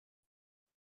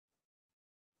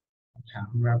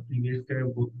আমরা প্রিভিয়াস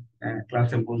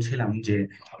ক্লাসে বলছিলাম যে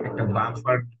একটা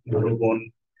বাফার দ্রবণ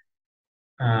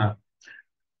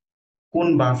কোন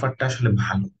বাফারটা আসলে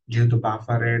ভালো, যেহেতু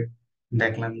বাফারের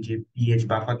দেখলাম যে পিএইচ,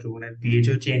 বাফার দ্রবণের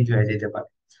পিএইচও চেঞ্জ হয়ে যেতে পারে।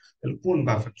 তাহলে কোন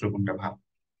বাফার দ্রবণটা ভালো,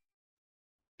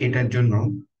 এটার জন্য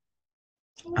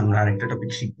আমরা আরেকটা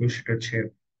টপিক শিখবো, সেটা হচ্ছে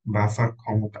বাফার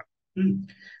ক্ষমতা। হুম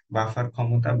বাফার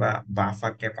ক্ষমতা বা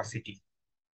buffer capacity.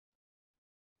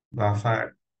 Buffer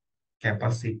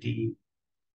capacity,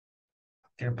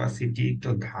 capacity তো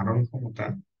ধারণ ক্ষমতা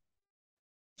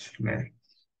আসলে।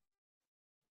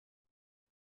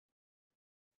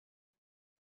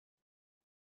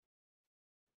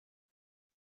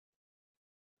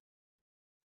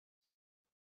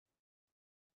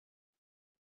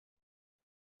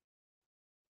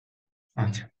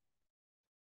 আচ্ছা,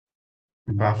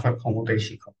 বাফার ক্ষমতাই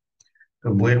শিখো। তো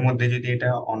বইয়ের মধ্যে যদি এটা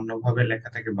অন্যভাবে লেখা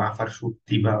থাকে, বাফার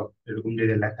শক্তি বা এরকম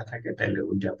যদি লেখা থাকে, তাহলে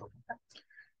ওইটা হবে না।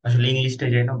 আসলে ইংলিশটা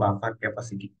যেন বাফার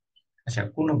ক্যাপাসিটি। আচ্ছা,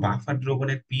 কোন বাফার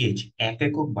দ্রবণের পিএইচ এক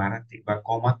একক বাড়াতে বা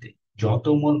কমাতে যত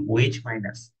মোল ওএইচ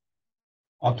মাইনাস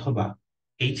অথবা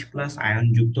এইচ প্লাস আয়ন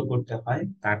যুক্ত করতে হয়,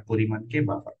 তার পরিমাণকে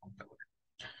বাফার ক্ষমতা বলে।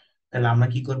 তাহলে আমরা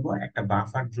কি করব, একটা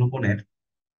বাফার দ্রবণের,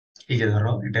 এই যে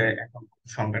ধরো এটা এখন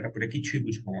সংজ্ঞাটা পড়ে কিছুই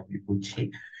বুঝবো না, আমি বুঝছি।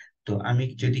 তো আমি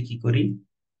যদি কি করি,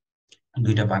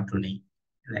 দুইটা পাত্র নেই।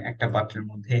 একটা পাত্রের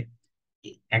মধ্যে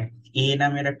এক এ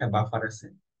নামের একটা বাফার আছে,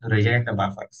 ধরো এই জায়গায় একটা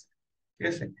বাফার আছে, ঠিক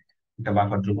আছে, একটা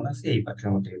বাফার দ্রবণ আছে। এই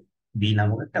পাত্রের মধ্যে বি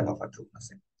নামক একটা বাফার দ্রবণ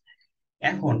আছে।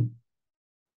 এখন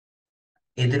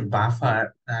এদের বাফার,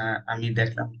 আমি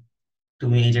দেখলাম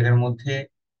তুমি এই জায়গার মধ্যে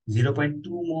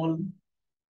 0.2 মোল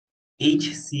এইচ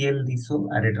সিএল দিছো,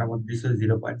 আর এটার মধ্যে দিছো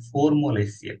 0.4 মোল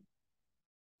HCl।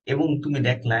 এবং তুমি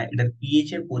দেখলা এটার পিএইচ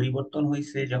এর পরিবর্তন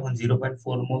হয়েছে, যখন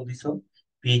 0.4 মোল দিছো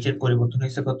পিএইচ এর পরিবর্তন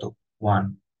হয়েছে কত, 1।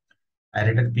 আর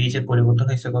এটার পিএইচ এর পরিবর্তন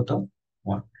হয়েছে কত,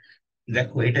 1।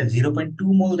 দেখো, এটা 0.2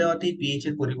 মোল দেওয়াতেই পিএইচ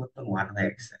এর পরিবর্তন 1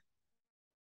 হয়ে গেছে।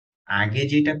 আগে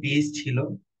যেটা পিএইচ ছিল,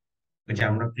 ওই যে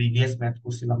আমরা প্রিভিয়াস ম্যাথ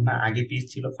করছিলাম না, আগে পিএইচ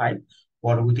ছিল 5,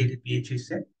 পরবর্তীতে পিএইচ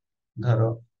হয়েছে ধরো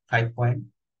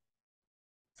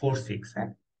 5.46।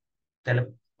 হ্যাঁ, তাহলে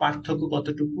পার্থক্য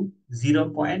কতটুকু,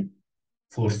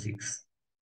 0.46।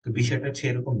 তো বিষয়টা হচ্ছে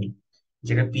এরকমই,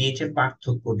 যেটা পিএইচ এর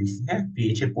পার্থক্য দিচ্ছি, হ্যাঁ,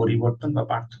 পিএইচ এর পরিবর্তন বা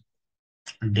পার্থক্য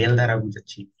ডেল দ্বারা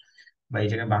বুঝাচ্ছি। বা এই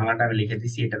জায়গায় বাংলাটা আমি লিখে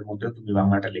দিচ্ছি, এটার মধ্যেও তুমি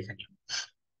বাংলাটা লিখে নিও।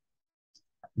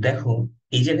 দেখো,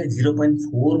 এই জায়গায়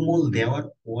 0.4 মোল দেওয়ার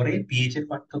পরে পিএইচ এর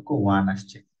পার্থক্য 1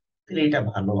 আসছে, তাহলে এটা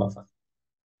ভালো বাফার।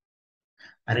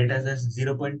 আর এটা জাস্ট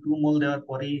 0.2 মোল দেওয়ার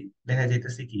পরেই দেখা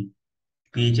যাইতেছে কি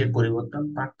পিএইচ এর পরিবর্তন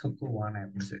পার্থক্য 1 হয়ে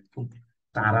পড়ছে। খুব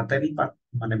তাড়াতাড়ি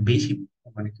মানে বেশি,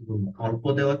 মানে কি বলবো, অল্প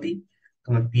দেওয়াতেই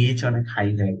তোমার পিএইচ অনেক হাই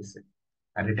হয়ে গেছে।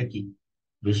 আর এটা কি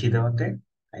বেশি দেওয়াতে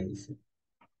হাই গেছে,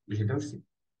 বুঝতে পারছি।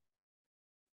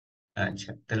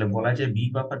 আচ্ছা, তাহলে বলা যায় বি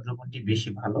বাফার দ্রবণটি বেশি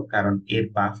ভালো, কারণ এর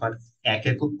বাফার এক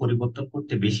একক পরিবর্তন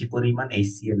করতে বেশি পরিমাণ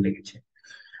HCl লেগেছে।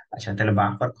 আচ্ছা, তাহলে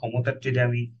বাফার ক্ষমতার যদি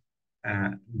আমি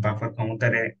আহ বাফার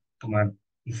ক্ষমতারে তোমার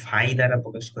ফাই দ্বারা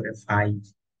প্রকাশ করে, ফাই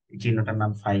চিহ্নটার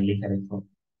নাম ফাই লিখে রেখো।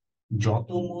 যত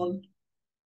মোল,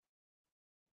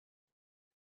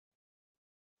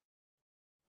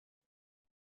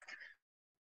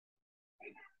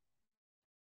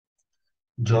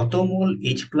 যত মোল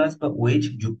এইচ প্লাস বা ওএইচ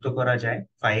যুক্ত করা যায়,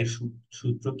 ফাই এর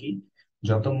সূত্র কি,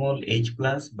 যত মোল এইচ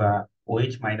প্লাস বা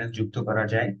ওএইচ মাইনাস যুক্ত করা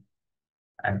যায়,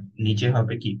 আর নিচে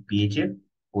হবে কি পিএইচ এর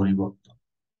পরিবর্তন,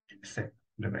 ঠিক আছে,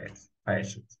 ফাই এর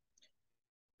সূত্র।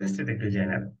 Just এটা একটু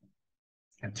জেনে রাখো।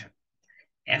 আচ্ছা,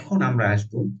 এখন আমরা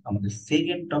আসবো আমাদের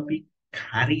সেকেন্ড টপিক,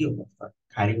 ক্ষারীয় বাফার।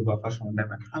 ক্ষারীয় বাফার সম্বন্ধে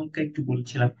আমরা হালকা একটু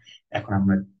বলছিলাম, এখন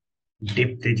আমরা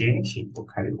ডেপথে যে শিখবো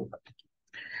ক্ষারীয় বাফারটা কি।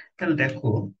 তাহলে দেখো,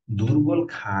 দুর্বল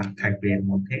ক্ষার থাকবে এর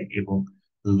মধ্যে এবং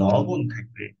লবণ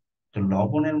থাকবে। তো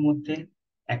লবণের মধ্যে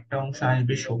একটা অংশ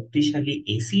আসবে শক্তিশালী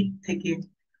অ্যাসিড থেকে,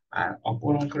 আর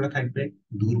অপর অংশটা থাকবে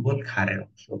দুর্বল ক্ষারের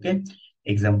অংশ। ওকে,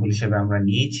 এক্সাম্পল হিসেবে আমরা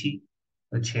নিয়েছি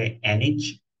হচ্ছে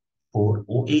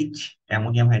NH4OH,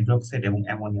 অ্যামোনিয়াম হাইড্রোক্সাইড এবং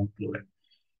অ্যামোনিয়াম ক্লোরাইড।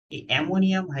 এই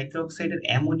অ্যামোনিয়াম হাইড্রোক্সাইডের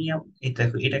অ্যামোনিয়াম, এই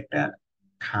দেখো এটা একটা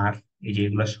ক্ষার, এই যে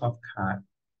এগুলো সব ক্ষার,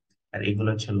 আর এগুলো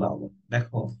হচ্ছে লবণ।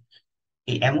 দেখো,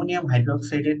 এই অ্যামোনিয়াম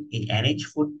হাইড্রোক্সাইডের এই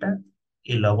NH4টা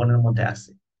এই লবণের মধ্যে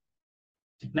আছে,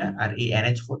 ঠিক না? আর এই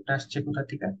NH4টা আসছে কোথা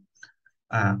থেকে,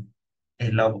 আহ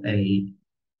এই লব এই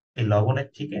এই লবণের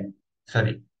থেকে,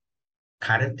 সরি,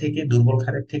 ক্ষারের থেকে, দুর্বল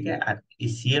ক্ষারের থেকে। আর এই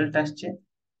সিএলটা আসছে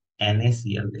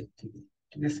NaCl এর থেকে,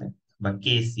 ঠিক আছে, বা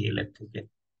KCl এর থেকে,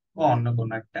 বা অন্য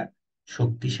কোনো একটা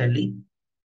শক্তিশালী,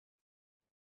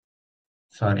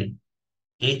 সরি,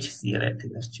 HCl এর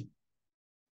থেকে আসছে,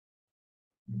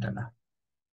 এটা না।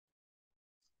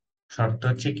 শর্ত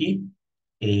হচ্ছে কি,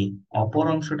 এই অপর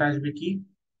অংশটা আসবে কি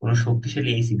কোনো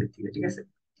শক্তিশালী এসিড এর থেকে, ঠিক আছে?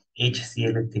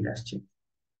 HCl এর থেকে আসছে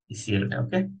Cl টা,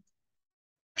 ওকে।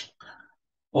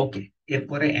 ওকে,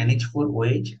 এরপরে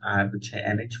NH4OH আর হচ্ছে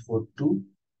NH4 2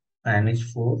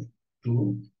 NH4 2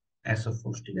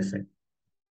 SO4, ঠিক আছে?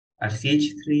 আর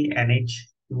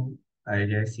CH3NH2, আর এই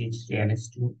যে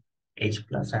CH3NH2 H+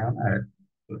 আয়ন আর।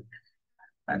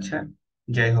 আচ্ছা,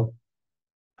 যাই হোক,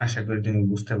 আশা করি তুমি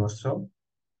বুঝতে পারছো।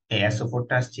 এই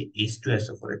SO4টা আসছে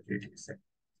H2SO4 এর থেকে, ঠিক আছে?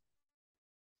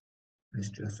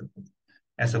 H2SO4,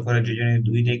 SO4 এর যোজনী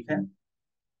 2 দেখে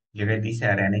যেটা দিছে,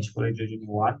 আর NH4 এর যোজনী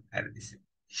 1 আর দিছে।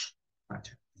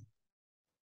 আচ্ছা,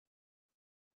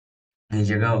 এই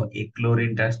জায়গাও এই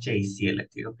ক্লোরিনটা আসছে HCl এর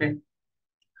থেকে, ওকে।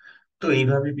 তো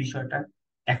এইভাবে বিষয়টা।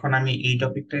 এখন আমি এই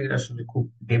টপিকটা আসলে খুব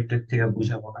ডেপথের থেকে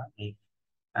বুঝাবো না।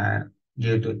 আহ,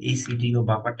 যেহেতু এইচসিডি ও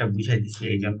ব্যাপারটা বুঝাই দিছি,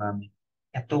 এই জন্য আমি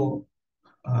এত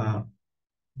আহ,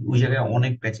 ওই জায়গায়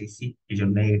অনেক পেঁচাইছি, এই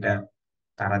জন্য এটা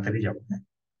তাড়াতাড়ি যাবো, হ্যাঁ।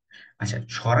 আচ্ছা,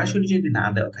 সরাসরি যদি না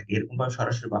দেওয়া থাকে, এরকম ভাবে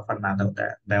সরাসরি বাফার না দেওয়া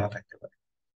দেওয়া থাকতে পারে।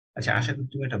 আচ্ছা, আশা করি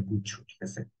তুমি এটা বুঝছো, ঠিক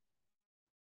আছে?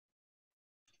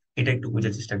 এটা একটু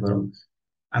বোঝার চেষ্টা করো।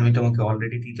 আমি তোমাকে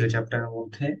অলরেডি তৃতীয় চ্যাপ্টারের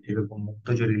মধ্যে এরকম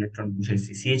মুক্তজোড় ইলেকট্রন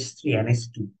বুঝাইছি।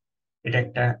 CH3NH2 এটা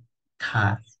একটা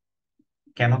ক্ষার।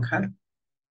 কেন ক্ষার?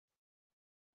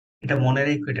 এটা মনে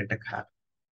রেখো, এটা একটা ক্ষার।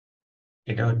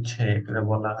 এটা হচ্ছে, এটা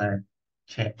বলা হয়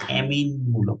সে অ্যামিন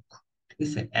মূলক, ঠিক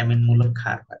আছে? অ্যামিন মূলক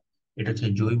ক্ষার হয়। এটা হচ্ছে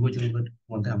জৈব যৌগের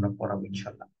মধ্যে আমরা পড়াবো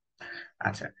ইনশাল্লাহ।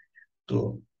 আচ্ছা, তো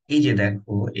এই যে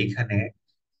দেখো এখানে,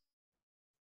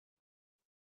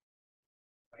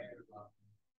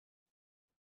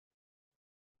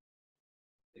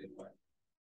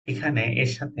 এখানে এর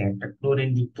সাথে একটা ক্লোরিন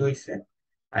যুক্ত হয়েছে,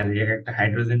 আর এই জায়গায় একটা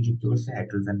হাইড্রোজেন যুক্ত হয়েছে,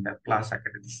 হাইড্রোজেনটা প্লাস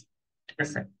আকারে দিচ্ছে, ঠিক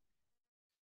আছে?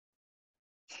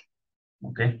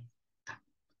 ওকে,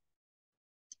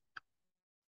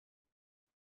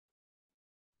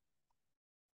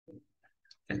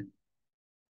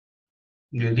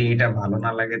 যদি এটা ভালো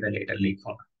না লাগে তাহলে এটা লিখো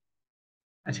না।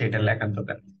 আচ্ছা, এটা লেখার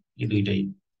দরকার নেই, এই দুইটাই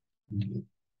দিও।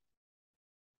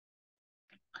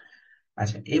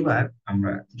 আচ্ছা, এবার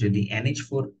আমরা যদি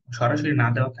NH4 সরাসরি না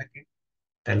দেওয়া থাকে,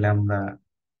 তাহলে আমরা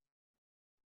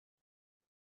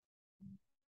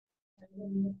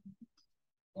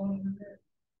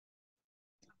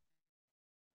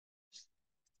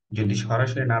যদি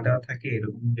সরাসরি না দেওয়া থাকে,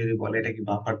 এরকম যদি বলে এটা কি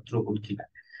বাফার দ্রবণ কিনা,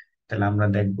 তাহলে আমরা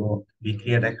দেখবো,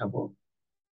 বিক্রিয়া দেখাবো।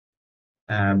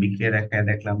 বিক্রিয়া দেখায়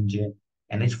দেখলাম যে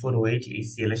NH4OH এই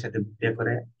Cl এর সাথে বিক্রিয়া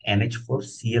করে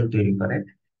NH4Cl তৈরি করে,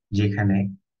 যেখানে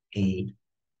এই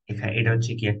এখানে এটা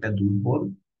হচ্ছে কি একটা দুর্বল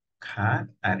ক্ষার,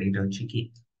 আর এটা হচ্ছে কি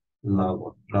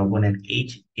লবণ। লবণের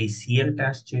এই Cl টা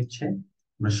আসছে হচ্ছে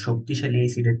আমরা শক্তিশালী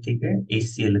অ্যাসিডের থেকে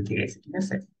HCl এর থেকে আসছে, ঠিক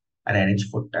আছে? আর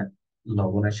NH4টা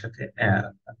লবণের সাথে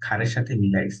ক্ষারের সাথে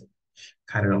মিলাইছে,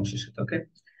 ক্ষারের অংশের সাথে, ওকে।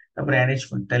 তারপরে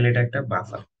NH4, তাহলে এটা একটা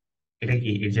বাফার। এটা কি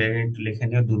এই জায়গায় একটু লেখা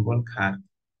নিও, দুর্বল ক্ষার,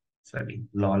 সরি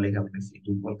লেখা ফেলেছি,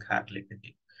 দুর্বল ক্ষার লিখে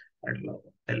দিই, আর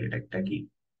লবণ, তাহলে এটা একটা কি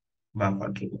বাফার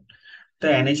ধ্রুবক। তো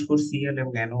NH4Cl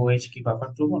এবং NOH কি বাফার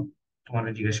ধ্রুবক? তোমার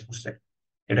জিজ্ঞেস করছে।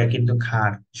 এটা কিন্তু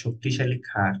ক্ষার, শক্তিশালী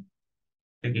ক্ষার।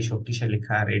 এটা কি শক্তিশালী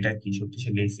ক্ষার? এটা কি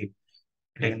শক্তিশালী অ্যাসিড?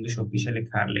 এটা কিন্তু শক্তিশালী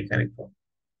ক্ষার, লেখা রেখো।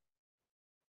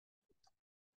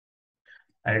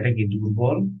 আর এটা কি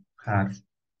দুর্বল ক্ষার।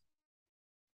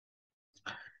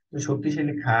 তো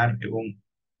শক্তিশালী ক্ষার এবং,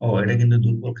 ও এটা কিন্তু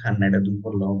দুর্বল ক্ষার না, এটা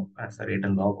দুর্বল লবণ, সরি এটা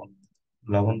লবণ।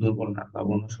 লবণ দুর্বল না,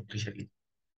 লবণ শক্তিশালী,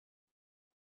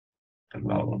 এটা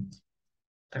লবণ।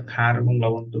 তা ক্ষার এবং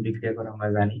লবণ তো বিক্রিয়া করে আমরা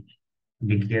জানি,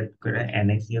 বিক্রিয়া করে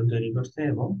NaCl তৈরি করছে,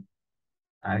 এবং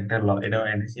আরেকটা এটাও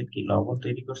NaCl কি লবণ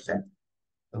তৈরি করছে,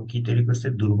 এবং কি তৈরি করছে,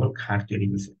 দুর্বল ক্ষার তৈরি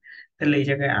করছে। তাহলে এই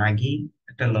জায়গায় আগেই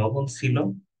একটা লবণ ছিল,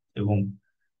 এবং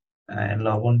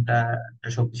লবণটা একটা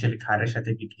শক্তিশালী ক্ষারের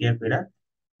সাথে বিক্রিয়া করে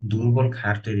দুর্বল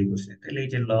ক্ষার তৈরি করছে। তাহলে এই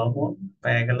যে লবণ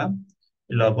পেয়ে গেলাম,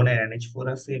 এই লবণের NH4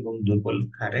 আছে এবং দুর্বল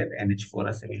ক্ষারের NH4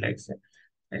 আছে, মিলাইছে।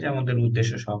 এই যে আমাদের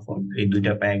উদ্দেশ্য সফল, এই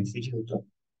দুইটা পেয়ে গেছি যেহেতু,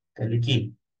 তাহলে কি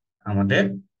আমাদের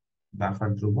বাফার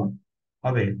দ্রবণ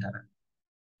হবে এর দ্বারা।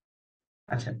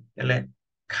 আচ্ছা, তাহলে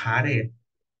ক্ষারের,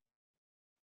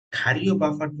 ক্ষারীয়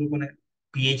বাফার দ্রবণের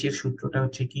পিএইচ এর সূত্রটা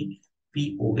হচ্ছে কি,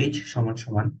 POH সমান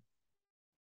সমান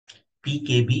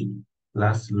PKB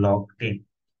প্লাস log 10,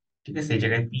 ঠিক আছে? এই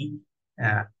জায়গায় পি,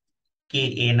 কে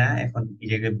এ না, এখন এই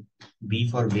জায়গায় বি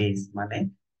ফর বেস, মানে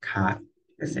ক্ষার,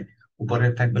 ঠিক আছে? উপরে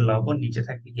থাকবে লবণ, নিচে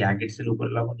থাকবে কি আগের ছিল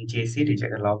উপরে লবণ নিচে এসিড, এই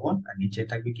জায়গায় লবণ, আর নিচে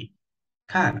থাকবে কি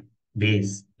ক্ষার, বেস।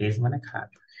 বেস মানে ক্ষার।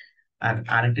 আর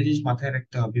আরেকটা জিনিস মাথায়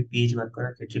রাখতে হবে, পিএইচ বার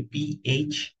করার ক্ষেত্রে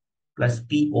পিএইচ প্লাস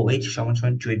POH সমান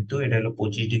সমান 14, এটা হলো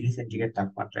 25 ডিগ্রি সেন্টিগ্রেড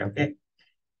তাপমাত্রা, ওকে।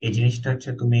 এই জিনিসটা হচ্ছে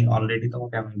তুমি অলরেডি,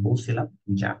 তোমাকে আমি বলছিলাম,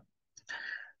 যা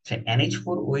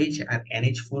NH4OH আর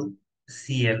NH4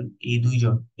 সিএল, এই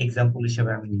দুইজন এক্সাম্পল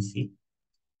হিসেবে আমি নিচ্ছি।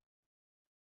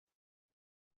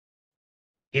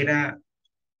 এরা,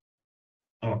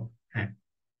 ও হ্যাঁ,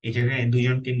 এই জায়গায়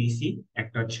দুইজনকে নিছি।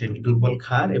 একটা হচ্ছে দুর্বল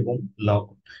ক্ষার এবং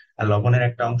লবণ। আর লবণের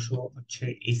একটা অংশ হচ্ছে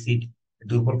এসিড,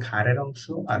 দুর্বল ক্ষারের অংশ।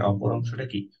 আর অপর অংশটা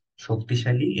কি,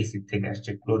 শক্তিশালী এসিড থেকে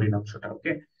আসছে, ক্লোরিন অংশটা।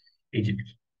 ওকে, এই যে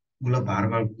গুলো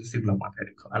বারবার বলতেছি, এগুলো মাথায়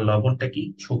রেখো। আর লবণটা কি,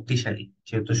 শক্তিশালী,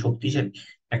 যেহেতু শক্তিশালী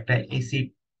একটা এসিড,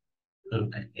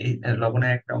 এই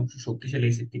লবণের একটা অংশ শক্তিশালী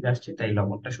এসিড থেকে আসছে, তাই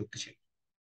লবণটা শক্তিশালী।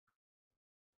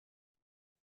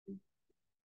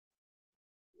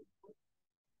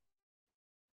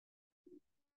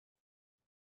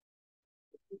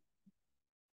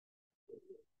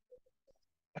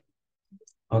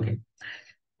 ওকে,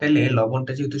 তাহলে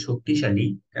লবণটা যেহেতু শক্তিশালী,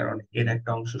 কারণ এর একটা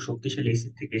অংশ শক্তিশালী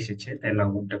এসিড থেকে এসেছে, তাই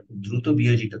লবণটা খুব দ্রুত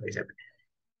বিয়োজিত হয়ে যাবে।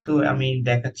 তো আমি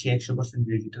দেখাচ্ছি 100%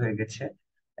 বিয়োজিত হয়ে গেছে।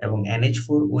 এবং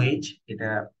NH4OH এটা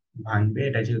ভাঙবে,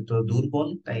 এটা যেহেতু দুর্বল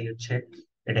তাই হচ্ছে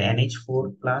এটা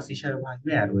NH4+ হিসাবে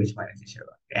ভাঙবে, আর OH মাইনাস হিসাবে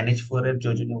ভাঙবে। NH4 এর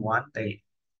যোজনী 1, তাই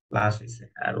প্লাস হয়েছে।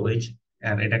 আর OH,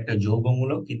 আর এটা একটা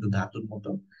যৌগমূলক কিন্তু ধাতুর মতো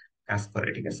কাজ করে,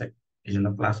 ঠিক আছে, এই জন্য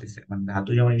প্লাস হয়েছে। মানে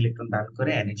ধাতু যেমন ইলেকট্রন দান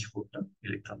করে, NH4 টা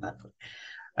ইলেকট্রন দান করে।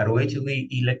 আর OH ওই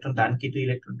ইলেকট্রন দানকৃত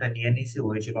ইলেকট্রনটা নিয়ে নিছে,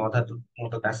 OH এর অধাতুর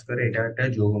মতো কাজ করে, এটা একটা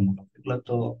যৌগমূলক। এগুলো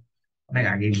তো অনেক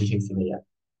আগেই বুঝেছি ভাইয়া,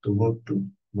 তবুও একটু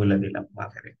বলে দিলাম,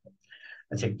 মাথায় রেখো।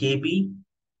 আচ্ছা, কেবি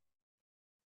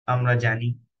আমরা জানি,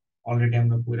 অলরেডি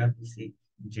আমরা পড়ে ফেলছি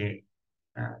যে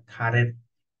ক্ষারের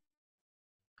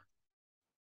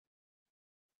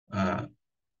আহ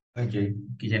ওই যে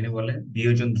কি জানি বলে,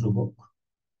 বিয়োজন ধ্রুবক,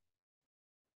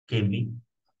 কেবি।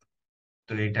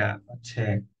 তো এটা হচ্ছে,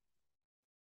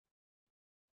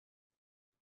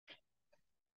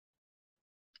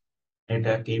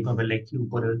 এটাকে এইভাবে লিখি,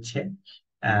 উপরে হচ্ছে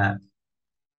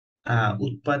আহ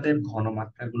উৎপাদের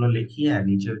ঘনমাত্রা গুলো লিখি, আর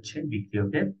নিচে হচ্ছে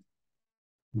বিক্রিয়কের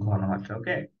ঘনমাত্রা।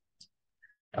 ওকে,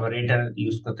 আবার এটা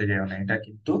ইউজ করতে যাও না, এটা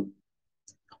কিন্তু,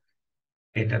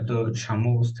 এটা তো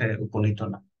সাম্যাবস্থায় উপনীত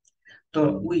না। তো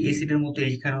ওই এসিডের মতো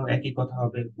এইখানেও একই কথা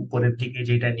হবে, উপরের দিকে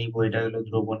যেটা নিব এটা হলো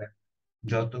দ্রবণের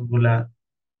যতগুলা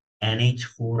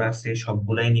NH4 আছে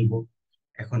সবগুলাই নিব।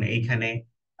 এখন এইখানে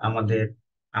আমাদের,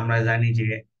 আমরা জানি যে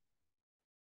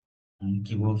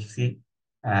কি বলছি,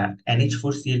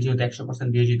 NH4Cl যেহেতু 100%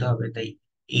 বিয়োজিত হবে, তাই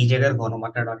এই জায়গার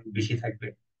ঘনমাত্রাটা অনেক বেশি থাকবে,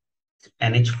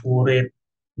 NH4 এর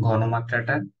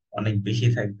ঘনমাত্রাটা অনেক বেশি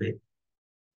থাকবে।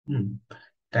 হুম,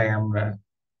 তাই আমরা,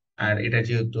 আর এটা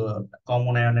যেহেতু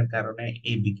কমন আয়নের কারণে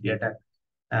এই বিক্রিয়াটা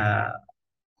আহ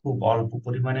খুব অল্প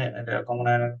পরিমাণে, কমন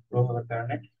আয়নের প্রভাবের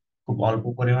কারণে খুব অল্প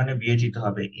পরিমাণে বিয়োজিত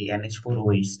হবে এই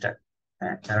NH4OH টা।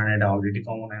 হ্যাঁ, কারণ এটা অলরেডি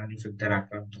কমন আয়ন ইফেক্ট দ্বারা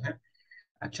আক্রান্ত। হ্যাঁ,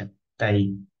 আচ্ছা, তাই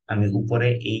আমি উপরে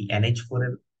এই NH4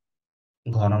 এর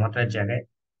ঘনমাত্রার জায়গায়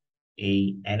এই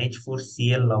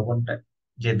NH4Cl লবণটা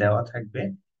যে দেওয়া থাকবে,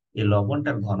 এই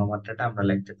লবণটার ঘনমাত্রাটা আমরা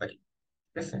লিখতে পারি।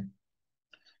 ঠিক আছে,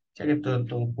 ঠিক আছে, তো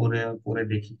তো পরে পরে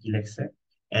দেখি কি লেখছে।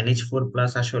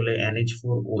 NH4+ আসলে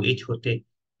NH4OH হতে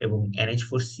এবং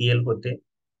NH4Cl হতে,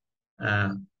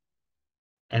 আহ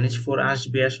NH4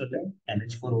 আসবে আসলে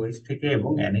NH4OH থেকে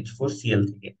এবং NH4Cl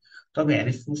থেকে। তবে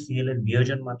NH4Cl এর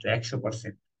বিয়োজন মাত্র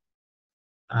 100%।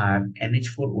 আর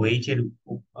NH4OH এর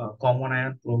কমন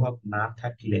আয়ন প্রভাব না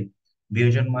থাকলে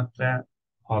বিয়োজন মাত্রা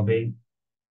হবে,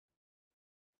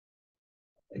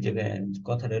 যেটা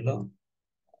কথা রইলো,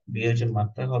 বিয়োজন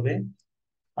মাত্রা হবে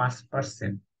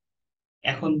 5%।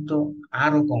 এখন তো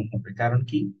আরো কম হবে, কারণ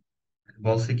কি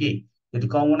বলছে কি, যদি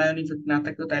কমন আয়ন ইফেক্ট না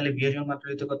থাকতো তাহলে বিয়োজন মাত্রা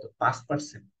হইতো কত,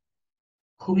 5%।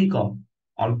 খুবই কম,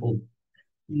 অল্প।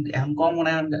 কিন্তু এখন কমন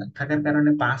আয়ন থাকার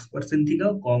কারণে 5%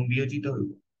 থেকেও কম বিয়োজিত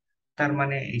হইব। তার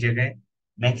মানে এই জায়গায়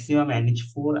ম্যাক্সিমাম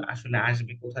NH4 আসলে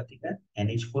আসবে কোথা থেকে,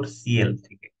 NH4Cl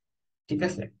থেকে। ঠিক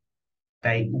আছে,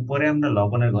 তাই উপরে আমরা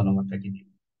লবণের ঘনমাত্রাকে নিব।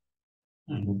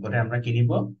 উপরে আমরা কি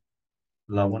নিব,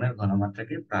 লবণের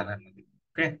ঘনমাত্রাকে প্রাধান্য দিব।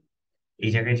 ওকে,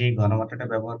 এই জায়গায় যে ঘনমাত্রাটা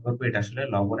ব্যবহার করবো এটা আসলে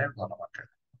লবণের ঘনমাত্রা।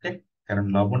 ওকে, কারণ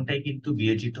লবণটাই কিন্তু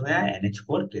বিয়োজিত হয়ে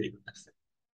NH4 তৈরি করতেছে।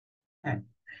 হ্যাঁ,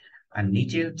 আর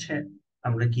নিচে হচ্ছে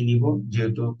আমরা কি নিব,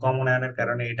 যেহেতু কমন আয়নের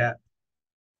কারণে এটা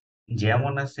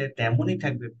যেমন আছে তেমনই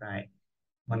থাকবে প্রায়,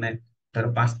 মানে ধরো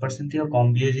 5% থেকেও কম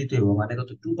বিয়োজিত হইব, মানে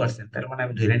কত, 2%। তার মানে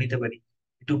আমি ধরে নিতে পারি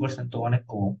 2% তো অনেক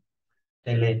কম।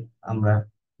 তাইলে আমরা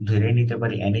ধরে নিতে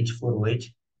পারি NH4OH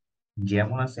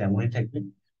যেমন আছে এমনই থাকবে।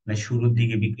 মানে শুরুর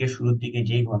দিকে, বিক্রিয়ার শুরুর দিকে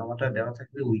যেই ঘনমাত্রা দেওয়া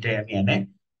থাকবে ওইটাই আমি এনে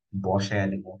বসায়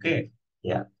দেবো। ওকে,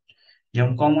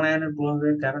 যেমন কমন আয়নের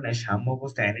প্রভাবের কারণে সাম্য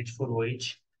অবস্থা NH4OH,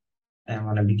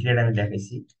 মানে বিক্রিয়াটা আমি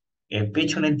দেখাইছি,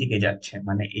 পেছনের দিকে যাচ্ছে,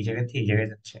 মানে এই জায়গা থেকে এই জায়গায়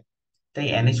যাচ্ছে। তাই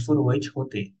NH4OH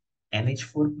হতে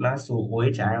NH4+ ও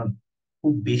OH আয়ন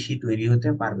খুব বেশি তৈরি হতে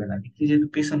পারবে না, বিক্রিয়া যেহেতু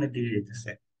পেছনের দিকে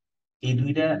যেতেছে। এই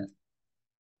দুইটা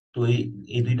তো এই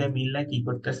এই দুইটা মিললা কি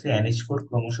করতেছে, NH4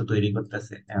 ক্রমশ তৈরি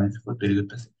করতেছে, NH4 তৈরি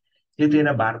করতেছে। যেহেতু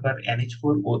এরা বারবার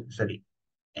NH4 ও সরি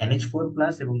NH4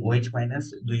 প্লাস এবং OH মাইনাস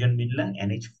দুইজন মিললা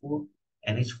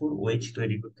NH4 OH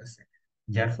তৈরি করতেছে,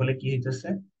 যার ফলে কি হইতেছে,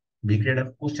 বিক্রিয়াটা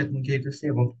পশ্চাৎমুখী হইতেছে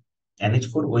এবং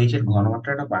NH4 OH এর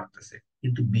ঘনমাত্রাটা বাড়তেছে,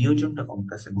 কিন্তু বিয়োজনটা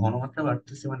কমতেছে। ঘনমাত্রা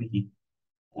বাড়তেছে মানে কি,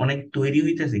 অনেক তৈরি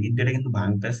হইতেছে কিন্তু এটা কিন্তু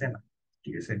ভাঙতেছে না,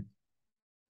 ঠিক আছে।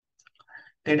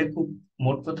 তো এটা খুব,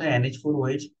 মোট কথা NH4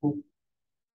 OH খুব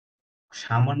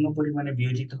সামান্য পরিমাণে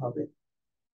বিয়োজিত হবে।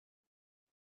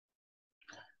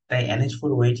 তাই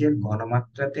NH4 OH এর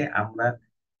ঘনমাত্রাতে আমরা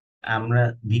আমরা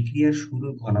বিক্রিয়ার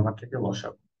শুরুর ঘনমাত্রাকে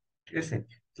বসাবো, ঠিক আছে।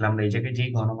 তাহলে আমরা এই জায়গায়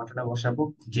যেই ঘনমাত্রাটা বসাবো,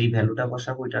 যেই ভ্যালুটা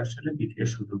বসাবো, এটা আসলে বিক্রিয়ার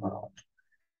শুরুর ঘনমাত্রা।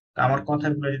 তো আমার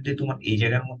কথাগুলো যদি তোমার এই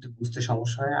জায়গার মধ্যে বুঝতে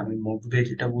সমস্যা হয়, আমি নোটে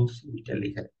যেটা বলছি ওইটা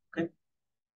লিখে দেবো, ওকে।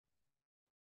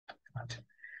 আচ্ছা,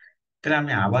 তাহলে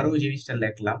আমি আবারও ওই জিনিসটা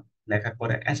লিখলাম। লেখার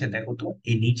পরে আচ্ছা দেখো তো,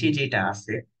 এই নিচে যেটা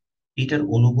আছে এটার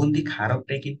অনুবন্ধী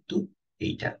ক্ষারকটাই কিন্তু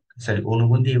এইটা, সরি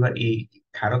অনুবন্ধী, এবার এই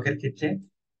ক্ষারকের ক্ষেত্রে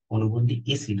অনুবন্ধী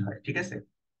এসিড হয়, ঠিক আছে।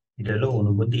 এটা হলো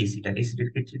অনুবন্ধী এসিড, আর এসিডের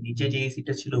ক্ষেত্রে নিচে যে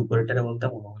এসিডটা ছিল উপরেরটা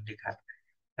বলতাম অনুবন্ধী ক্ষার।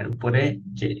 আর উপরে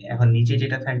যে এখন নিচে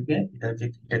যেটা থাকবে এটা হচ্ছে,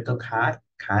 এটা তো ক্ষার,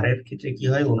 ক্ষারের ক্ষেত্রে কি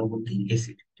হয়, অনুবন্ধী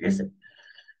এসিড, ঠিক আছে।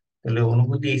 তাহলে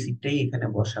অনুবন্ধী এসিডটাই এখানে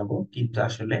বসাবো, কিন্তু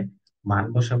আসলে মান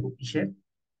বসাবো কিসের,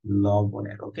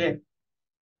 লবণের, ওকে।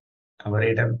 আবার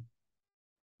এটা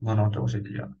ঘনমাত্রা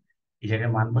বসাতে যাও না, এই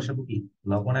জায়গায় মান বসাবো কি,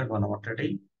 লবণের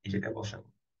ঘনমাত্রাটাই এই জায়গায় বসাবো,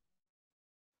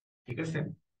 ঠিক আছে।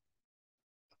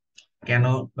 কেন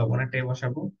লবণেরটাই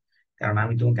বসাবো, কারণ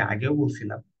আমি তোমাকে আগেও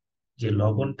বলছিলাম যে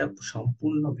লবণটা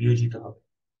সম্পূর্ণ বিয়োজিত হবে।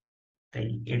 তাই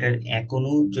এটার এক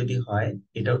অণু যদি হয়,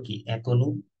 এটাও কি এক অণু।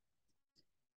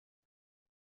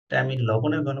 তাই আমি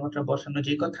লবণের ঘনমাত্রা বসানো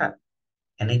যে কথা,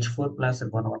 NH4 প্লাস এর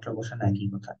ঘনমাত্রা বসানো একই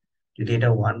কথা। যদি এটা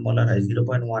 1 মোলার হয়,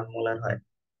 0.1 মোলার হয়,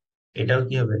 এটাও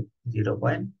কি হবে,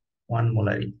 0.1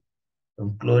 মোলারই। এবং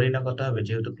ক্লোরিনও কত হবে,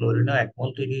 যেহেতু ক্লোরিনও 1 মোল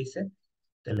তৈরি হয়েছে,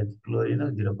 তাহলে ক্লোরিনও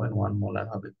 0.1 মোলার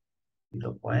হবে,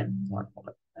 0.1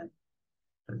 মোলার, হ্যাঁ,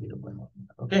 0.1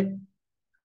 মোলার, ওকে।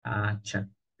 আচ্ছা,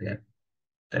 clear।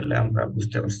 তাহলে আমরা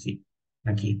বুঝতে পারছি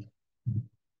নাকি।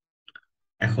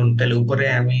 এখন তাহলে উপরে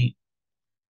আমি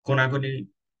কোনাকুনি,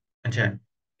 আচ্ছা,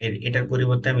 এটার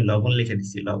পরিবর্তে আমি লবণ লিখে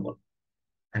দিছি, লবণ।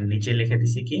 আর নিচে লিখে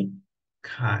দিছি কি,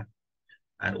 ক্ষার।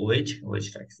 আর ওএইচ, ওএইচ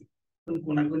রাখছি। এখন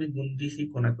কোনাকুনি গুণ দিছি,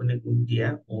 কোনাকুনি গুণ দিয়া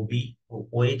ওবি ও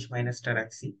ওএইচ মাইনাসটা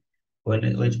রাখছি,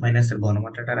 ওএইচ মাইনাসের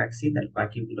ঘনমাত্রাটা রাখছি, তাহলে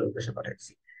বাকিগুলো ওই পাশে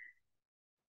পাঠাচ্ছি।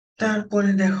 তারপরে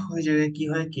দেখো ওই জায়গায় কি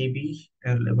হয়, কেবি।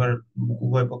 এবার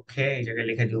উভয় পক্ষে এই জায়গায়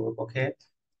লিখে দিই, উভয় পক্ষে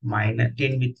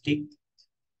টেন ভিত্তিক,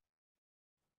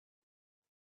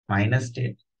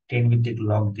 -10 ভিত্তিক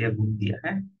লগ দিয়ে গুণ দিয়া,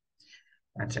 হ্যাঁ।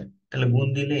 আচ্ছা, তাহলে গুণ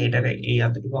দিলে এটার এই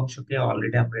এতটুকু অংশকে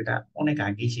অলরেডি আমরা এটা অনেক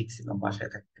আগেই শিখছিলাম বাসায়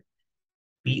থাকতে,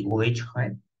 পিওএইচ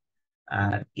হয়।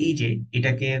 আর এই যে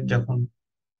এটাকে যখন,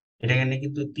 এটা এখানে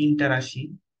কিন্তু তিনটা রাশি,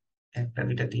 একটা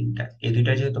দুইটা তিনটা, এই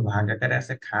দুইটা যেহেতু ভাগ আকারে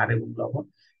আছে, ক্ষার এবং লবণ,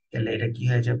 তাহলে এটা কি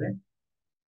হয়ে যাবে,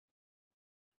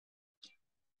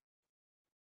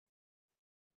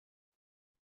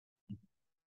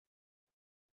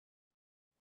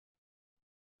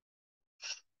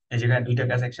 এই জায়গায় দুইটা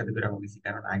কাজ একসাথে করে বলেছি,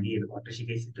 কারণ আগে এরকম একটা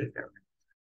শিখেছি তো এই কারণে।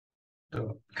 তো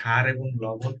ক্ষার এবং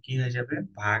লবণ কি হয়ে যাবে,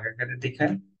 ভাগ আকারে দেখে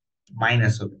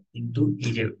মাইনাস হবে, কিন্তু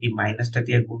এই যে এই মাইনাসটা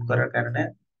দিয়ে গুণ করার কারণে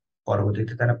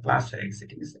পরবর্তীতে তারা প্লাস হয়ে গেছে,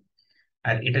 ঠিক আছে।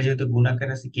 আর এটা যেহেতু গুণাকার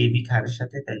আছে কেবি ক্ষারের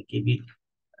সাথে, তাহলে কেবি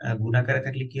গুণাকারে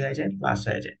থাকলে কি হয়ে যায়, প্লাস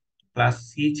হয়ে যায়। প্লাস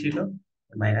সি ছিল,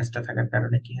 মাইনাসটা থাকার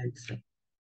কারণে কি হয়ে গেছে,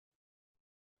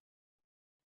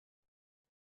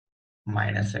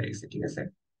 মাইনাস হয়ে গেছে, ঠিক আছে।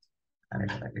 আর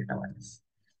এটা থাকে, এটা মাইনাস।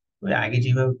 ওই আগে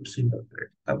যেভাবে করছি ওইভাবে করে।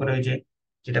 তারপরে ওই যে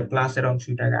যেটা প্লাসের অংশ,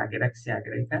 এটা আগে আগে রাখছি, আগে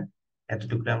রেখা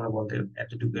এতটুকু আমরা বলতে,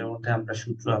 এতটুকুর মধ্যে আমরা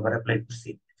সূত্র আবার অ্যাপ্লাই করছি।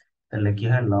 তাহলে কি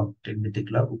হয়, লব, ত্রিমিতিক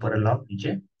লব, উপরে লব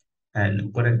নিচে, হ্যাঁ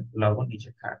উপরে লবণ নিচে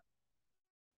ক্ষার,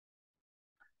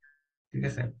 ঠিক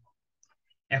আছে।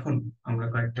 এখন আমরা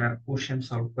কয়েকটা কোশ্চেন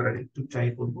সলভ করার একটু ট্রাই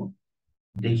করব,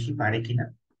 দেখি পারি কিনা।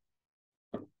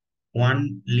 1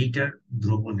 লিটার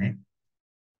দ্রবণে,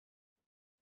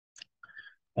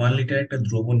 1 লিটার একটা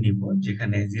দ্রবণ নিব,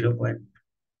 যেখানে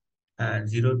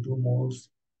 0.02 মোলস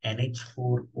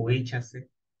NH4OH আছে,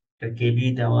 একটা কেবি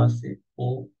দেওয়া আছে, ও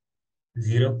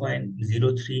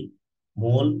 0.03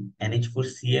 মোল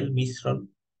NH4Cl মিশ্রণ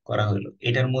করা হলো।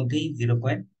 এটার মধ্যেই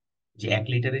যে 1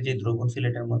 লিটারে যে দ্রবণ ছিল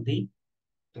এটার মধ্যেই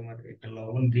তোমার একটা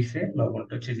লবণ দিছে,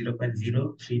 লবণটা হচ্ছে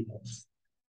 0.03 মোলস।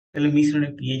 তাহলে মিশ্রণে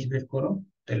পিএইচ বের করো।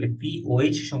 তাহলে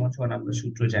পিওএইচ সমান সমান আমরা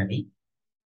সূত্র জানি,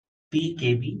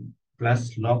 PKB প্লাস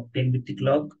লগ 10 ভিত্তিক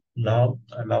লগ, লগ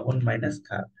লবণ মাইনাস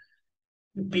ক্ষার।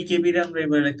 পিকেবি রে আমরা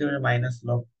এবার লিখতে পারি মাইনাস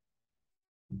লগ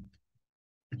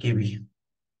কেবি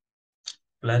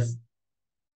প্লাস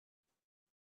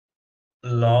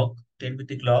লগ 10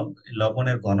 ভিত্তিক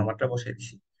লবণের ঘনমাত্রা বসাই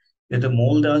দিছি। যেহেতু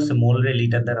মোল দেওয়া আছে, মোল রে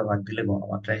লিটার দ্বারা ভাগ দিলে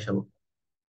ঘনমাত্রা হিসাব।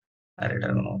 আর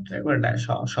এটার ঘনমাত্রা একবার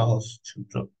সহজ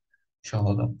সূত্র,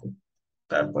 সহজ অঙ্ক।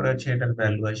 তারপরে হচ্ছে এটার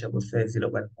ভ্যালু হিসাব করছে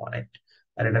 0.18,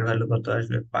 আর এটার ভ্যালু কত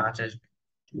আসবে, 5 আসবে।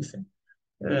 ঠিক আছে,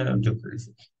 যোগ করেছি।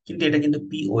 কিন্তু এটা কিন্তু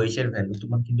পিওএইচ এর ভ্যালু,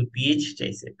 তোমার কিন্তু পিএইচ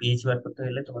চাইছে। পিএইচ বার করতে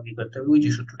হলে তোমাকে কি করতে হবে, ওই যে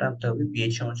সূত্রটা আনতে হবে,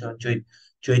 পিএইচ সমান সমান 14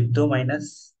 -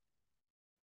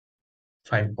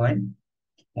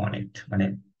 5.18, মানে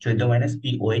 14 -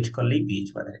 পিওএইচ করলেই পিএইচ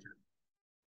বার হয়ে যাবে।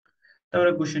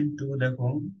 তারপরে কোশ্চেন 2 দেখো,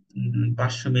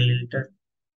 500 মিলিলিটার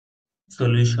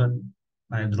সলিউশন,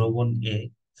 মানে দ্রবণ এ,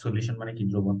 সলিউশন মানে কি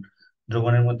দ্রবণ,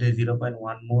 দ্রবণের মধ্যে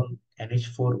 0.1 মোল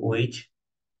NH4OH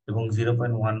এবং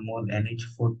 0.1 মোল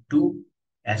NH4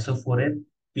 2SO4 এর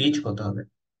পিএইচ কত হবে?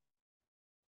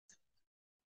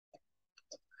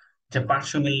 আচ্ছা,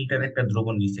 500 মিলিলিটার একটা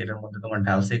দ্রবণ নিচ্ছে, এটার মধ্যে তোমার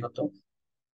ঢালছে কত,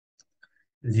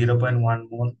 0.1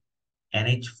 মোল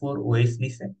NH4OH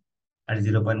নিছে, আর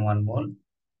 0.1 মোল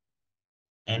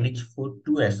NH4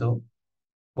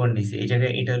 2SO4 নিছে। এই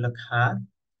জায়গায় এটা হলো ক্ষার,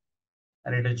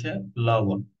 আর এটা হচ্ছে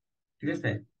লবণ। ঠিক আছে,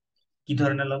 কি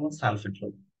ধরনের লবণ? সালফেট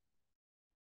লবণ।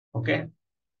 ওকে,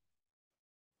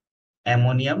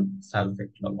 অ্যামোনিয়াম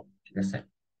সালফেট লবণ। ঠিক আছে,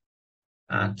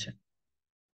 আচ্ছা।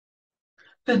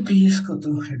 পিএইচ কত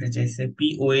এটা চাইছে,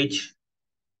 পিওএইচ।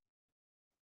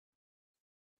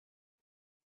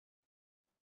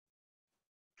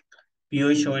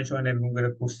 পিওএইচ সমান সমান এরকম করে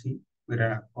করছি, এটা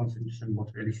কনসেন্ট্রেশন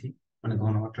বসাই দিছি, মানে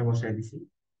ঘনমাত্রা বসাই দিছি।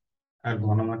 আর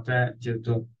ঘনমাত্রা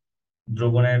যেহেতু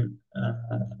দ্রবণের,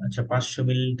 আচ্ছা 500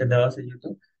 মিলিলিটার দেওয়া আছে যেহেতু,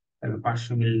 তাহলে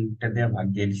 500 মিলিলিটার দেওয়া ভাগ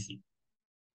দিয়ে দিছি।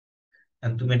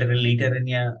 আর তুমি এটা লিটারে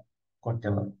নিয়ে করতে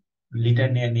পারো, লিটার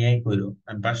নিয়ে নিয়েই করো।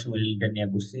 আমি 500 মিলিলিটার নিয়ে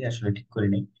করছি, আসলে ঠিক করে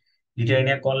নেই। লিটার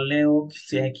নিয়ে করলেও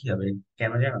সে একই হবে,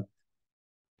 কেন জানো,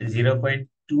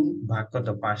 0.2 ভাগ কত,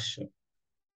 500,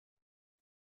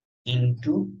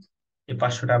 ইন্টু এই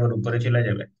 500টা আবার উপরে চলে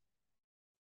যাবে,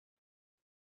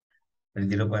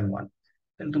 0.1।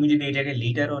 তাহলে তুমি যদি এই জায়গায়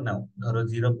লিটারও নাও, ধরো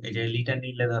জিরো, এই জায়গায় লিটার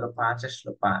নিলে ধরো 5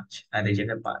 আসলো, 5 আর এই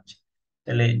জায়গায় 5,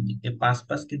 তাহলে এই 5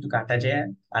 5 কিন্তু কাটা যায়,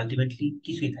 আলটিমেটলি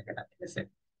কিছুই থাকে না। ঠিক আছে,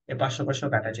 এই 500 500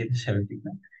 কাটা যায় হিসাবে, ঠিক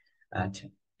না? আচ্ছা,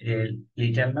 এই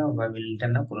লিটার নাও বা মিলিলিটার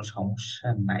নাও, কোনো সমস্যা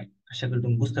নাই। আশা করি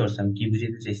তুমি বুঝতে পারছো আমি কি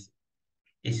বুঝাতে চাইছি।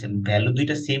 এই ভ্যালু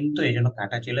দুইটা সেম, তো এই জন্য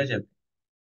কাটা চলে যাবে।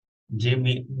 যে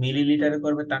মিলিলিটারে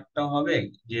করবে তারটাও হবে,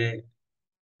 যে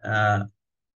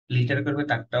লিটার করবে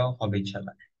তারটাও হবে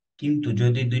ইনশাল্লাহ। কিন্তু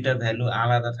যদি দুইটা ভ্যালু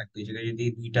আলাদা থাকতো, এই জায়গায় যদি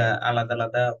দুইটা আলাদা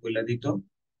আলাদা বলে দিত,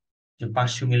 যে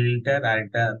 500 মিলিলিটার আর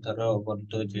একটা ধরো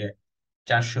বলতো যে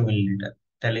 400 মিলিলিটার,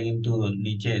 তাহলে কিন্তু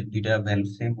নিচে দুইটা ভ্যালু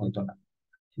সেম হতো না।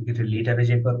 সেক্ষেত্রে লিটারে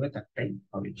যে করবে তারটাই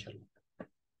হবে ইনশাল্লাহ।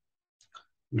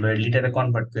 লিটারে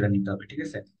কনভার্ট করে নিতে হবে। ঠিক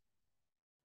আছে,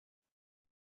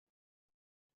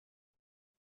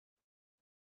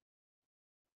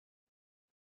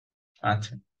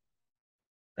 আচ্ছা।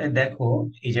 তাই দেখো,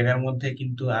 এই জায়গার মধ্যে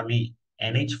কিন্তু আমি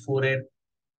NH4 এর,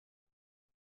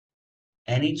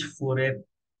 NH4 এর,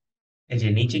 এই যে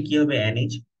নিচে কি হবে,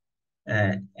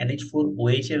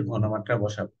 NH4OH এর ঘনমাত্রা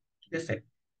বসাবো। ঠিক আছে,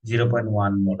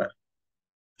 0.1 মোলার।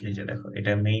 এই যে দেখো,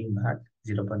 এটা মেইন ভাগ,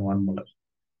 0.1 মোলার,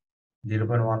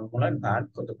 0.1 মোলার ভাগ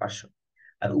কত, 500।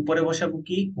 আর উপরে বসাবো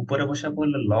কি, উপরে বসাবো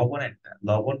হলো লবণ একটা,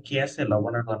 লবণ কি আছে,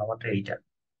 লবণের ঘনমাত্রা এইটা,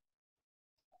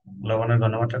 লবণের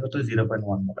ঘনমাত্রা কত,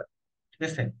 0.1 মোলার। ঠিক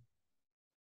আছে,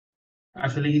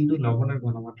 আসলে কিন্তু লবণের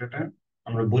ঘনমাত্রাটা,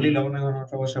 আমরা বলি লবণের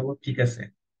ঘনমাত্রা বসাবো, ঠিক আছে,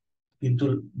 কিন্তু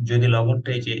যদি লবণটা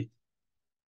এই যে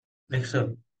দেখছো,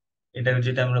 এটা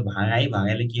যদি আমরা ভাঙাই,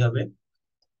 ভাঙাইলে কি হবে,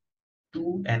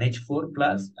 2NH4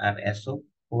 প্লাস আর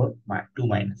SO4 2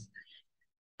 মাইনাস।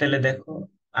 তাহলে দেখো,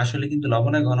 আসলে কিন্তু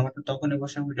লবণের ঘনমাত্রা তখনই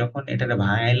বসাবো যখন এটাকে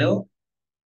ভাঙাইলেও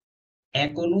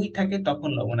এক অনুই থাকে, তখন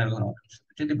লবণের ঘনমাত্রা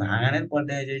বসাবো। যদি ভাঙানোর পর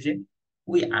দেখা যায় যে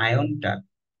ওই আয়নটা,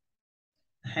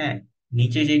 হ্যাঁ,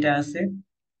 নিচে যেটা আছে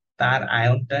তার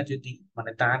আয়নটা যদি,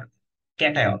 মানে তার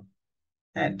ক্যাটায়ন,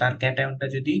 হ্যাঁ, তার ক্যাটায়নটা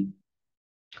যদি,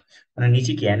 মানে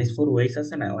নিচে কি NH4OH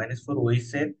আছে না, NH4OH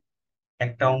এর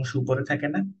একটা অংশ উপরে থাকে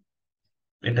না,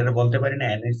 এটা বলতে পারি না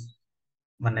NH,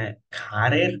 মানে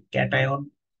ক্ষারের ক্যাটায়ন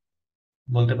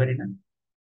বলতে পারি না।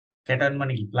 ক্যাটায়ন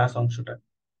মানে কি, প্লাস অংশটা,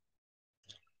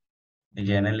 এই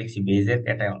যে এনে লিখছি বেজের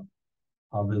ক্যাটায়ন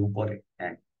হবে উপরে,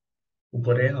 হ্যাঁ,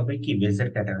 উপরে হবে কি, বেজের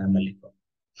ক্যাটায়ন আমরা লিখবো।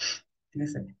 ঠিক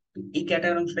আছে, তো এই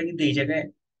ক্যাটায়ন অংশটা কিন্তু এই জায়গায়,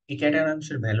 এই ক্যাটায়ন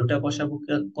অংশের ভ্যালুটা বসাবো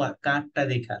কারটা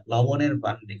দেখা, লবণের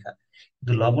মান দেখা।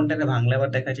 কিন্তু লবণটাকে ভাঙলে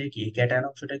আবার দেখা যায় কি, এই ক্যাটায়ন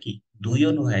অংশটা কি, 2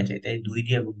 অনু হয়ে যায়, তাই 2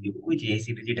 দিয়ে গুণ দিব, ওই যে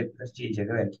এসিডি যেটা আসছে এই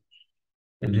জায়গায় আর কি,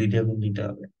 2 দিয়ে গুণ দিতে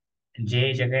হবে। যে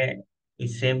এই জায়গায় ওই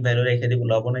সেম ভ্যালু রেখে দিব,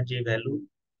 লবণের যে ভ্যালু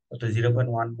কত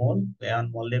 0.1 মোল, 1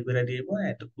 মোল দিয়ে করে দিব,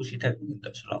 এত খুশি থাকবো কিন্তু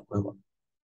আসলে অঙ্ক হইব না।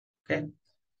 ওকে।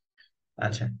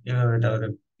 আচ্ছা, এভাবে তাহলে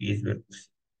পিএইচ বের করছি,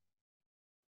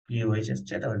 পিওএইচ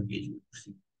আসছে, তারপরে পিএইচ বের করছি।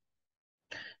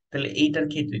 তাহলে এইটার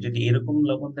ক্ষেত্রে যদি এরকম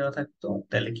লবণ দেওয়া থাকতো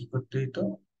তাহলে কি করতে হইতো,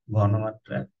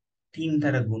 ঘনমাত্রা 3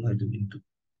 দ্বারা গুণ হইতো কিন্তু,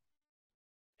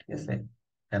 ঠিক আছে,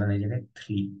 কারণ এই জায়গায়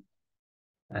 3।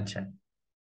 আচ্ছা,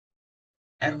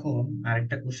 এখন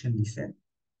আরেকটা কোশ্চেন দিছে।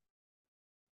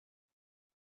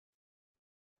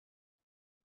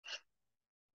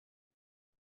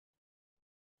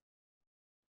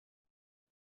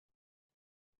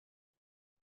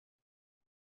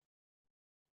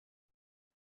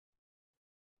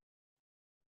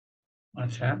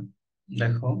 আচ্ছা,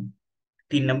 দেখো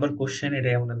 3 নম্বর কোশ্চেন,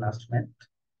 এটাই আমাদের লাস্ট ম্যাথ।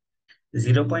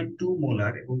 0.2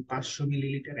 মোলার এবং 500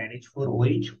 মিলিলিটার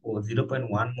NH4OH ও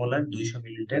 0.1 মোলার 200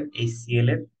 মিলিলিটার HCl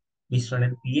এর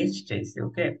মিশ্রণের পিএইচ চাইছে।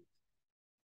 ওকে।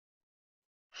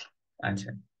 আচ্ছা,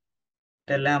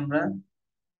 তাহলে আমরা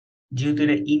যেহেতু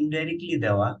এটা ইনডাইরেক্টলি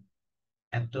দেওয়া,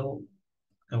 এত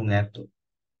এবং এত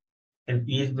এর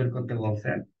পিএইচ বের করতে বলছে,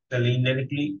 তাহলে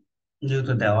ইনডাইরেক্টলি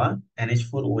যেহেতু দেওয়া,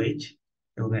 NH4OH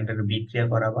এবং এটাকে বিক্রিয়া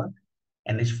করাবা,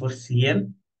 NH4Cl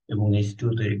এবং H2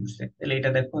 তৈরি করছে, তাহলে এটা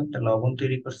দেখো একটা লবণ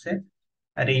তৈরি করছে।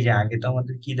 আর এই যে আগে তো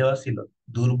আমাদের কি দেওয়া ছিল,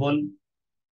 দুর্বল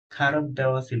ক্ষারক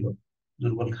দেওয়া ছিল,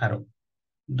 দুর্বল ক্ষারক,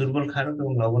 দুর্বল ক্ষারক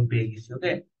এবং লবণ পেয়ে গেছি।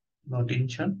 ওকে, নো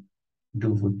টেনশন,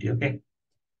 240। ওকে।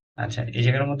 আচ্ছা, এই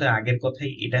জায়গার মধ্যে আগের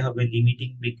কথাই, এটা হবে লিমিটিং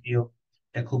বিক্রিয়ক,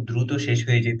 এটা খুব দ্রুত শেষ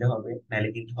হয়ে যেতে হবে, নাহলে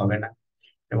কিন্তু হবে না।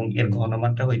 এবং এর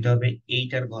ঘনমাত্রা হইতে হবে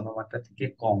এইটার ঘনমাত্রা থেকে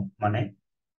কম, মানে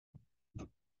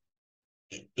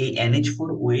এই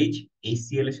NH4OH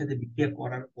HCl এর সাথে বিক্রিয়া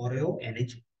করার পরেও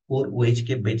NH4OH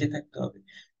কে বেঁচে থাকতে হবে।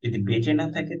 যদি বেঁচে না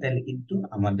থাকে তাহলে কিন্তু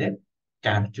আমাদের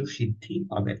কার্য সিদ্ধি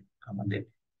হবে না, আমাদের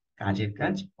কাজের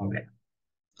কাজ হবে না।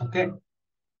 ওকে।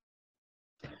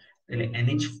 তাহলে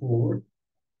NH4,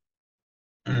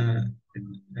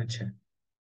 আচ্ছা,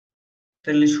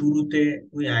 তাহলে শুরুতে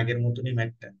ওই আগের মতনই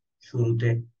ম্যাথটা, শুরুতে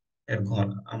এর ঘন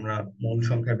আমরা মূল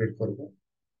সংখ্যা বের করব,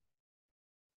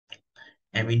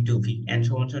 m ইন্টু ভি, এন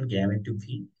সমান সমান কি m ইন্টু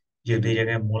ভি, যেহেতু এই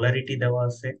জায়গায় মোলারিটি দেওয়া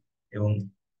আছে এবং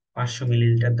 500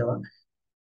 মিলিলিটার দেওয়া,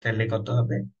 তাহলে কত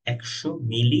হবে, 100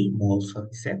 মিলি মোলস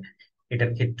হচ্ছে।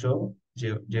 এটার ক্ষেত্রেও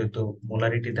যেহেতু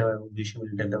মোলারিটি দেওয়া এবং 200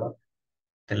 মিলিলিটার দেওয়া,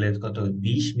 তাহলে কত,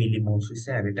 20 মিলি মোলস হচ্ছে।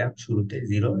 আর এটা শুরুতে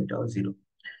জিরো, এটাও জিরো।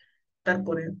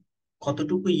 তারপরে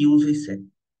কতটুকু ইউজ হয়েছে,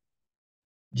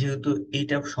 যেহেতু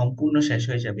এটা সম্পূর্ণ শেষ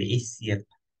হয়ে যাবে HCl,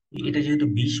 এটা যেহেতু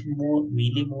 20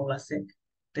 মিলি মোল আছে,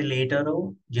 তাহলে এটারও,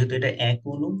 যেহেতু এটা এক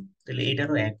অণু, তাহলে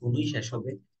এটারও এক অণুই শেষ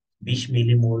হবে, 20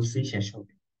 মিলি মোলসই শেষ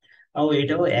হবে। আর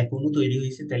এটাও এক অণু তৈরি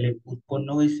হয়েছে, তাহলে উৎপন্ন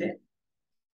হয়েছে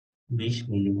 20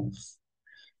 মিলি মোলস।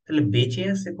 তাহলে বেঁচে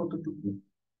আছে কতটুকু,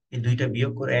 এই দুইটা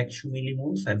বিয়োগ করে 100 মিলি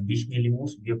মোলস, আর 20 মিলি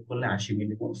মোলস বিয়োগ করলে 80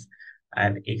 মিলি মোলস।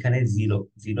 আর এখানে জিরো,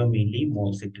 0 মিলি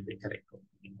মোলস একটু দেখে রাখো।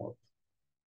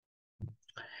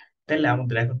 তাহলে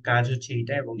আমাদের এখন কাজ হচ্ছে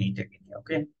এইটা এবং এইটাকে নিয়ে।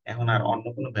 ওকে, এখন আর অন্য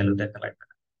কোনো ভ্যালু দেখা লাগবে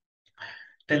না।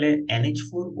 তাহলে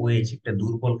NH4OH একটা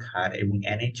দুর্বল ক্ষার এবং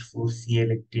NH4Cl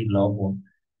একটি লবণ,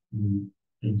 উম,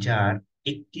 যার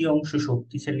একটি অংশ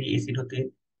শক্তিশালী অ্যাসিড হতে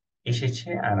এসেছে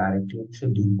আর আরেকটি অংশ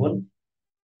দুর্বল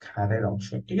ক্ষারের অংশ।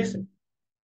 ঠিক আছে,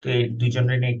 তো এই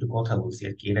দুইজনের নিয়ে একটু কথা বলছি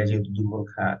আর কি। এরা যেহেতু দুর্বল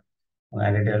ক্ষার,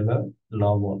 আর এটা হলো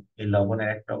লবণ, এই লবণের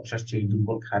একটা অংশ আসছে এই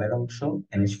দুর্বল ক্ষারের অংশ,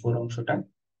 NH4 অংশটা,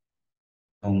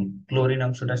 এবং ক্লোরিন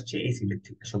অংশটা আসছে অ্যাসিডের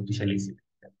থেকে, শক্তিশালী অ্যাসিড।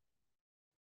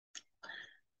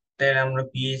 তাই আমরা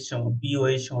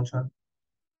পিওএইচ সমান,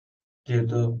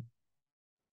 যেহেতু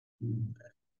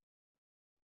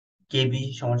কেবি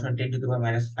সমান সমান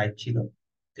 10⁻⁵ ছিল,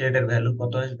 তো এটার ভ্যালু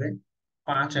কত আসবে,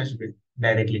 5 আসবে।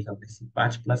 ডাইরেক্ট লিখা ফেলেছি,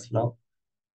 5 + log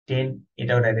 10,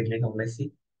 এটাও ডাইরেক্ট লিখা ফেলেছি।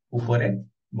 উপরে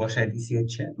বসাই দিছি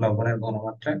হচ্ছে লবণের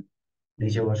ঘনমাত্রা,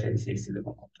 নিচে বসাই দিছি এসিডের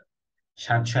ঘনমাত্রা।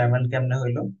 700 ml কেমনে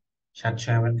হইলো,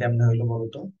 700 ml কেমনে হইলো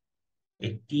বলতো,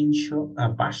 এই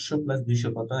 500 + 200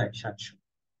 কত হয়, 700।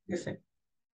 ঠিক আছে,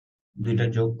 দুইটা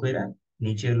যোগ কইরা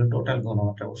নিচে হলো টোটাল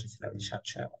ঘনমাত্রা বসেছিলাম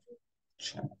 700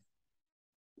 ml।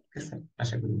 ঠিক আছে,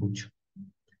 আশা করি বুঝছো।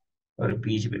 ওর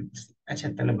পিএইচ বের করছি। আচ্ছা,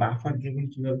 তাহলে বাফার দ্রবণ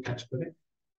কিভাবে কাজ করে,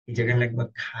 এই জায়গায় লিখবা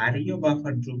ক্ষারীয়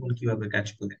বাফার দ্রবণ কিভাবে কাজ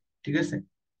করে। ঠিক আছে,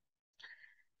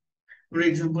 আমরা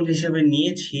এক্সাম্পল হিসেবে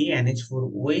নিয়েছি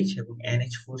NH4OH এবং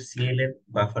NH4Cl এর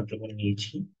বাফার দ্রবণ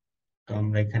নিয়েছি। তো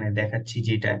আমরা এখানে দেখাচ্ছি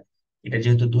যে এটা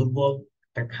যেহেতু দুর্বল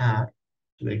একটা ক্ষার,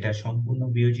 তো এটা সম্পূর্ণ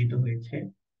বিয়োজিত হয়েছে,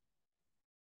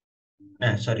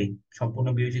 হ্যাঁ সরি, সম্পূর্ণ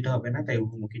বিয়োজিত হবে না, তাই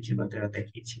উভমুখী চিহ্নটা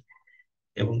দেখিয়েছি।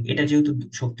 এবং এটা যেহেতু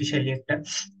শক্তিশালী একটা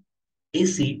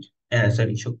এসিড,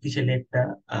 সরি শক্তিশালী একটা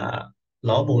আহ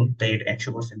লবণ, তাই এটা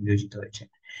 100% বিয়োজিত হয়েছে।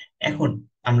 এখন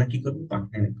আমরা কি করবো,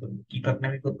 পাকনামি করবো। কি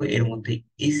পাকনামি করবো, এর মধ্যে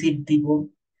এসিড দিব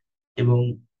এবং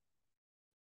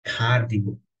ক্ষার দিব।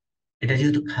 এটা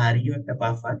যেহেতু ক্ষারীয় একটা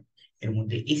বাফার, এর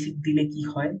মধ্যে এসিড দিলে কি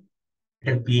হয়,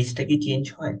 এটার পিএইচটা কি চেঞ্জ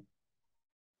হয়।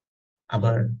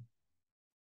 আবার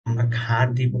আমরা ক্ষার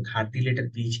দিব, ক্ষার দিলে এটার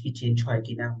পিএইচ কি চেঞ্জ হয়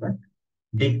কিনা আমরা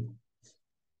দেখবো।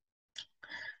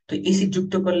 তো এসিড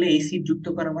যুক্ত করলে, এসিড যুক্ত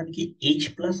করা মানে কি, এইচ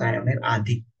প্লাস আয়নের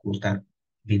আধিক্যতা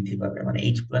বৃদ্ধি পাবে, মানে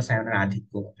এইচ প্লাস আয়নের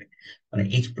আধিক্য হবে, মানে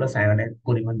এইচ প্লাস আয়নের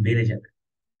পরিমাণ বেড়ে যাবে।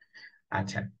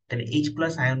 আচ্ছা, তাহলে এইচ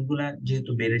প্লাস আয়ন গুলা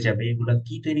যেহেতু বেড়ে যাবে, এগুলা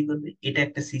কি তৈরি করবে, এটা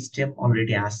একটা সিস্টেম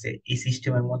অলরেডি আছে, এই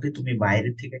সিস্টেমের মধ্যে তুমি বাইরে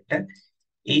থেকে একটা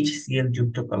HCl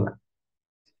যুক্ত করলা।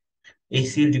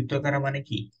 HCl যুক্ত করা মানে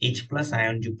কি, এইচ প্লাস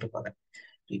আয়ন যুক্ত করা।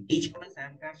 তো এইচ প্লাস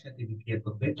আয়ন কার সাথে বিক্রিয়া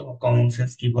করবে, তোমার কমন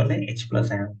সেন্স কি বলে, এইচ প্লাস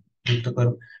আয়ন যুক্ত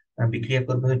করো, বিক্রিয়া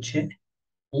করবে হচ্ছে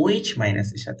OH মাইনাস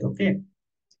এর সাথে, ওকে।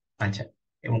 আচ্ছা,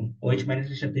 এবং OH মাইনাস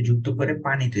এর সাথে যুক্ত করে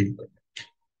পানি তৈরি করবে।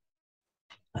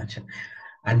 আচ্ছা,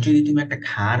 আর যদি তুমি একটা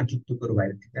ক্ষার যুক্ত করো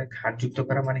বাইরে থেকে, ক্ষার যুক্ত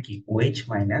করা মানে কি, OH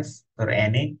মাইনাস, ধরো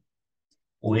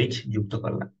NaOH যুক্ত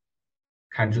করলাম।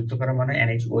 ক্ষার যুক্ত করা মানে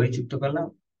NaOH যুক্ত করলাম।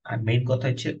 আর মেইন কথা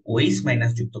হচ্ছে OH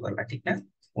মাইনাস যুক্ত করলাম, ঠিক না,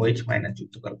 OH মাইনাস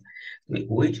যুক্ত করলাম। তো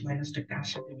OH মাইনাসটা কার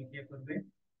সাথে বিক্রিয়া করবে,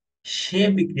 সে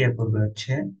বিক্রিয়া করবে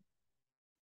হচ্ছে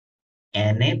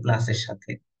Na প্লাস এর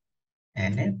সাথে,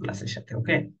 Na প্লাস এর সাথে,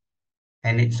 ওকে,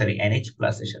 NH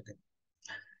প্লাস এর সাথে।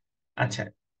 আচ্ছা,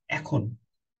 এখন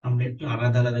আমরা একটু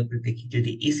আলাদা আলাদা করে দেখি,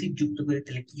 যদি এসিড যুক্ত করি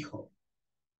তাহলে কি হবে।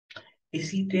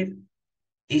 এসিডের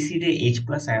এসিডে এইচ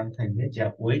প্লাস আয়ন থাকবে, যা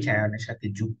ওএইচ আয়নের সাথে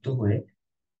যুক্ত হয়ে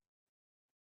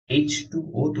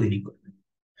H2O তৈরি করবে।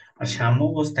 আর সাম্য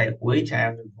অবস্থায় ওএইচ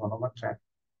আয়নের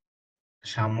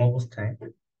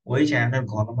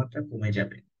ঘনমাত্রা কমে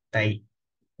যাবে। তাই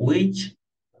ওএইচ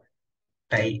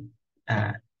তাই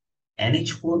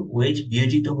NH4OH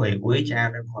বিয়োজিত হয়ে ওএইচ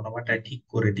আয়নের ঘনমাত্রা ঠিক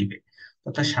করে দিবে,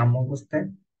 তথা সাম্য অবস্থায়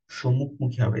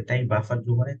সম্মুখমুখী হবে। তাই বাফার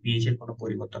দ্রবণে পিএইচ এর কোনো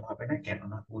পরিবর্তন হবে না,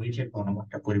 কেননা ওএইচ এর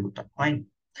ঘনমাত্রা পরিবর্তন হয়নি।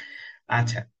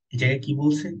 আচ্ছা, এই জায়গায় কি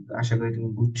বলছে, আশা করি তুমি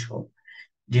বুঝছো।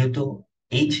 যেহেতু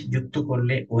এইচ যুক্ত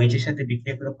করলে ওএইচ এর সাথে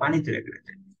বিক্রিয়া করে পানি তৈরি করে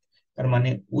দেয়, তার মানে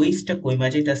ওএইচটা কইমা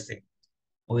যাইতেছে,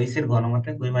 ওএইচ এর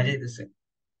ঘনমাত্রা কইমা যাইতেছে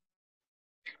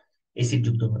এসিড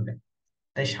যুক্ত করলে।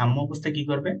 তাই সাম্য অবস্থায় কি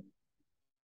করবে,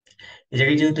 এই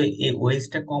জায়গায় যেহেতু এই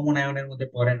ওএইচটা কমন আয়নের মধ্যে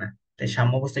পড়ে না, তাই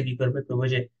সাম্য অবস্থায় কি করবে, করবে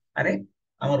যে আরে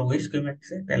আমার ওএইচ কমে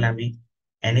গেছে, তাহলে আমি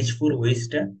NH4OH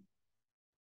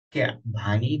কে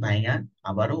ভাঙা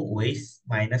আবারও ওএইচ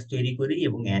মাইনাস তৈরি করি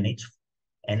এবং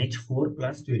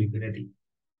NH4+ তৈরি করে দিই।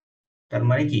 তার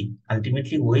মানে কি,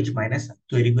 আলটিমেটলি OH মাইনাস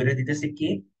তৈরি করে দিতেছে কে,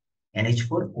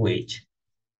 NH4OH,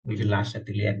 ওই যে লাস্ট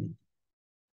সাথে লেয়ার।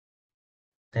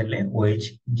 তাহলে OH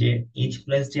যে H+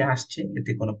 যে আসছে,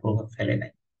 এতে কোনো প্রভাব ফেলে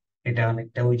নাই। এটা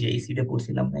অনেকটা ওই যে এসিডে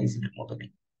পড়ছিলাম না, এসিডের মতো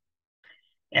নেই।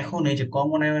 এখন এই যে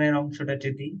কমন আয়নের অংশটা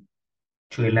যদি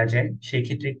চলে যায়, সেই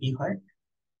ক্ষেত্রে কি হয়,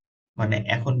 মানে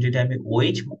এখন যদি আমি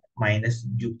OH মাইনাস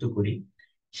যুক্ত করি,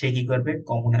 সে কি করবে,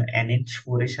 কমন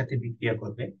NH4 এর সাথে বিক্রিয়া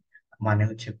করবে, মানে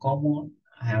হচ্ছে কমন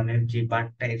আয়নের যে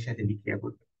পার্টটা এর সাথে বিক্রিয়া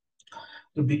করবে।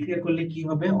 তো বিক্রিয়া করলে কি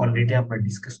হবে, অলরেডি আমরা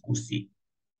ডিসকাস করছি,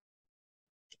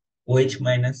 OH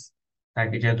মাইনাস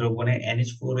তাকে যা দ্রবণে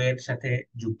NH4 এর সাথে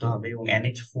যুক্ত হবে এবং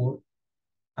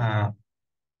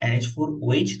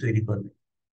NH4OH তৈরি করবে।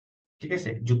 ঠিক আছে,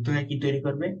 যুক্ত হয়ে কি তৈরি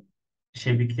করবে, সে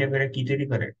বিক্রিয়া করে কি তৈরি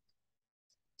করে,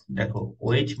 দেখো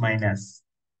OH মাইনাস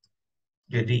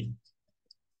যদি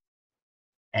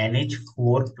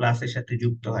NH4+ এর সাথে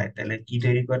যুক্ত হয় তাহলে কি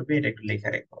তৈরি করবে, এটা একটু লেখা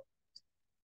রেখো,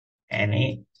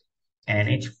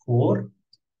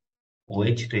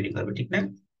 NH4OH তৈরি করবে, ঠিক না।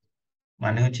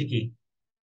 মানে হচ্ছে কি,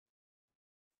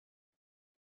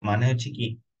 মানে হচ্ছে কি,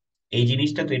 এই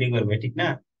জিনিসটা তৈরি করবে, ঠিক না,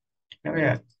 ঠিক না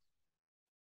ভাইয়া।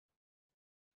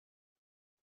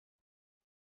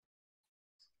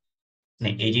 না,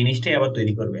 এই জিনিসটাই আবার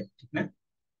তৈরি করবে, ঠিক না।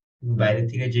 তুমি বাইরে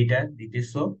থেকে যেটা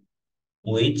দিতেছো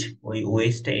ওএইচ, ওই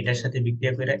ওএইচটা এটার সাথে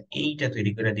বিক্রিয়া করে এইটা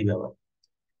তৈরি করে দিবে আবার।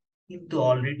 কিন্তু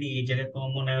অলরেডি এই জায়গায়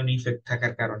কমন আয়ন ইফেক্ট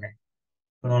থাকার কারণে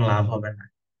কোনো লাভ হবে না।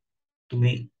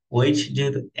 তুমি ওএইচ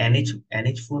যেহেতু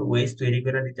NH4OH তৈরি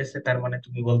করে দিতেছে, তার মানে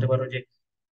তুমি বলতে পারো যে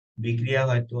বিক্রিয়া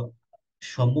হয়তো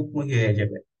সম্মুখমুখী হয়ে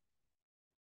যাবে।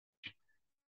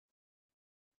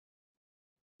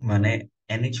 মানে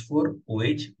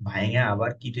NH4OH ভাইঙা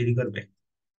আবার কি তৈরি করবে,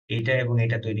 এটা এবং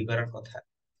এটা তৈরি করার কথা।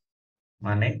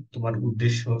 মানে তোমার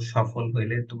উদ্দেশ্য সফল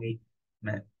হইলে তুমি,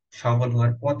 মানে সফল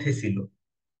হওয়ার পথে ছিল,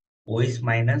 ওএইচ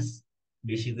মাইনাস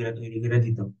বেশি করে তৈরি করে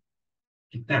দিত,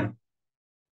 ঠিক না।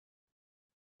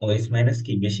 ওএইচ মাইনাস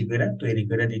কি বেশি করে তৈরি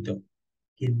করে দিত,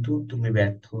 কিন্তু তুমি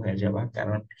ব্যর্থ হয়ে যাবা,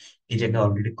 কারণ এই জায়গায়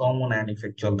অলরেডি কমন আয়ন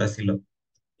ইফেক্ট চলতেছিল,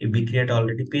 এই বিক্রিয়াটা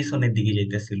অলরেডি পেছনের দিকে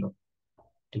যাইতেছিল।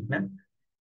 ঠিক না?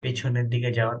 পেছনের দিকে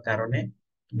যাওয়ার কারণে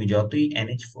তুমি যতই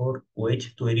NH4 ওএইচ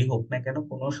তৈরি হোক না কেন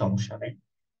কোনো সমস্যা নেই,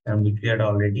 কারণ বিক্রিয়াটা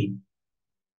অলরেডি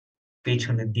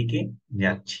পেছনের দিকে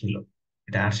যাচ্ছিল,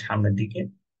 এটা আর সামনের দিকে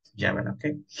যাবে না। ওকে,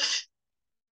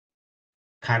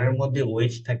 ক্ষারের মধ্যে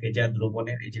ওএইচ থাকে যা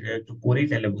দ্রবণের, এই যেটা একটু পড়ি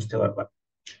তাহলে বুঝতে পারবা।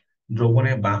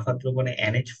 দ্রবণের বাফার দ্রবণে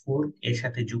NH4 এর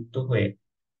সাথে যুক্ত হয়ে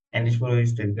NH4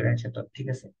 OH তৈরি করে। আচ্ছা, তো ঠিক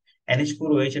আছে, NH4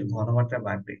 OH এর ঘনমাত্রা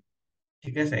বাড়বে,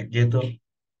 ঠিক আছে, যেহেতু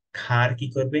ক্ষার কি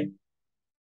করবে,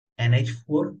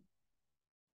 NH4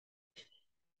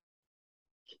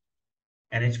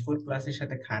 NH4 প্লাসের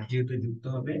সাথে ক্ষার যেহেতু যুক্ত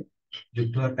হবে,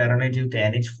 যুক্ত হওয়ার কারণে যেহেতু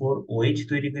NH4 OH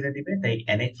তৈরি করে দিবে, তাই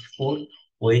NH4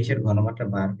 OH এর ঘনমাত্রা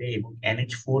বাড়বে, এবং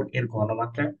NH4 এর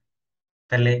ঘনমাত্রা,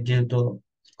 তাহলে যেহেতু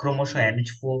ক্রমশ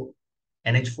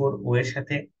NH4 ও এর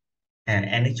সাথে, হ্যাঁ,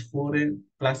 NH4 এর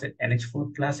প্লাস, NH4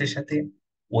 প্লাস এর সাথে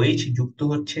OH যুক্ত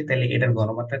হচ্ছে, তাহলে এটার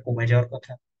ঘনমাত্রা কমে যাওয়ার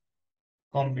কথা,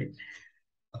 কমবে।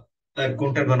 তার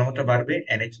কোনটার ঘনমাত্রা বাড়বে?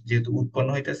 NH যেহেতু উৎপন্ন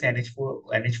হইতেছে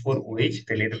NH4 OH,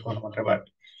 তাহলে এটার ঘনমাত্রা বাড়বে।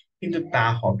 কিন্তু তা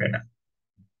হবে না,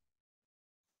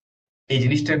 এই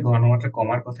জিনিসটার ঘনমাত্রা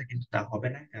কমার কথা, কিন্তু তা হবে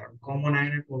না, কারণ কমন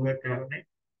আয়নের প্রভাবের কারণে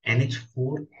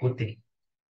NH4 হতে,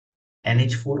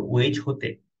 NH4 OH হতে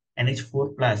NH4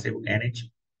 প্লাস এবং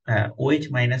OH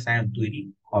মাইনাস আয়ন তৈরি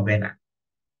হবে না।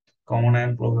 কমন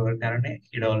আয়ন প্রভাবের কারণে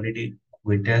এটা অলরেডি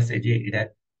হইতে আছে যে এটা,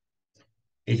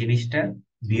 এই জিনিসটা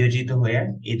বিয়োজিত হয়ে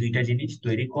এই দুইটা জিনিস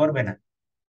তৈরি করবে না,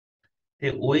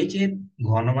 OH এর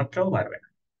ঘনমাত্রাও বাড়বে না।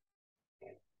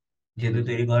 যেহেতু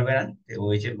তৈরি করবে না,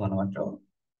 OH এর ঘনমাত্রাও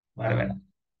বাড়বে না।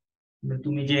 কিন্তু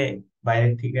তুমি যে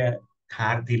বাইরের থেকে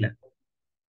ক্ষার দিলা,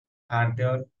 ক্ষার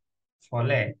দেওয়ার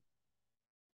ফলে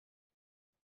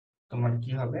তোমার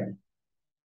কি হবে?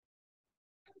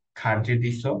 ক্ষার যে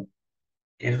দিছো,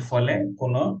 এর ফলে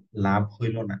কোনো লাভ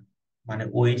হইল না, মানে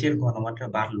OH এর ঘনমাত্রা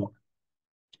বাড়লো না।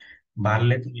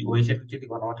 বাড়লে তুমি OH এর যদি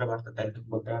ঘনমাত্রা বাড়তো, তাহলে তুমি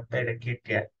বলতে পারতে এটা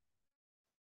কে,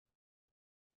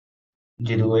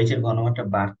 যদি OH এর ঘনমাত্রা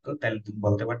বাড়তো তাহলে তুমি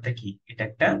বলতে পারতে কি এটা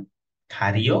একটা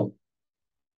ক্ষারীয়,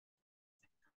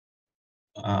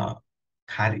 আহ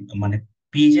মানে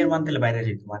পিএইচ এর মান তাহলে বাইরে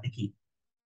যেত, মানে কি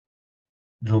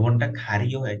দ্রবণটা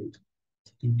ক্ষারীয় হয়ে যেত।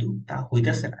 কিন্তু তা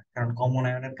হইতেছে না, কারণ কমন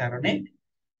আয়নের কারণে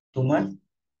তোমার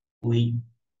ওই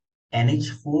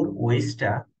NH4 OH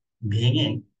টা ভেঙে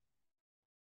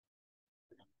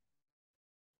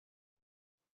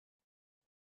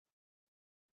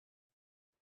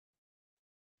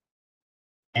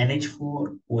NH4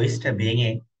 OH টা ভেঙে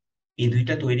এই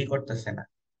দুইটা তৈরি করতেছে না।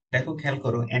 দেখো, খেয়াল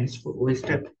করো, NH4 OH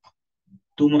টা,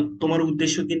 তোমার তোমার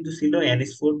উদ্দেশ্য কিন্তু ছিল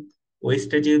NH4 OH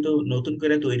টা যেহেতু নতুন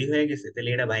করে তৈরি হয়ে গেছে, তাহলে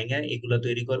এটা ভাঙা এগুলা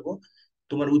তৈরি করব।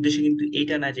 তোমার উদ্দেশ্য কিন্তু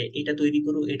এটা না যে এটা তৈরি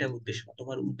করো, এটা উদ্দেশ্য না।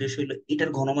 তোমার উদ্দেশ্য হলো এটার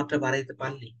ঘনমাত্রা বাড়াইতে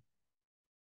পারলে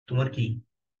তোমার কি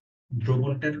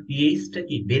দ্রবণটার পিএইচ টা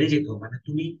কি বেড়ে যেত। মানে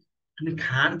তুমি তুমি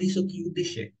ক্ষার দিছো কি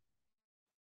উদ্দেশ্যে?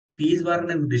 পিএইচ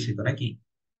বাড়ানোর উদ্দেশ্যে তো নাকি?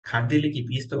 ক্ষার দিলে কি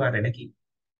পিএইচ তো বাড়ে নাকি?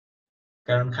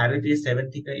 কারণ ক্ষারের যে 7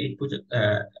 থেকে 8 পর্যন্ত,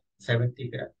 7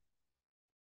 থেকে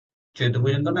 14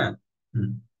 পর্যন্ত না,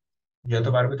 হুম, যত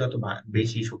বাড়বে তত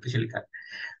বেশি শক্তিশালী ক্ষার।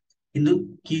 কিন্তু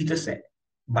কি হইতেছে?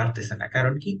 বাড়তেছে না,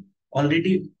 কারণ কি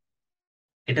অলরেডি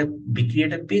এটা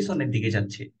বিক্রিয়াটা পেছনের দিকে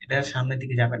যাচ্ছে, এটা আর সামনের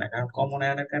দিকে যাবে না, কারণ কমন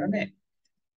আয়নের কারণে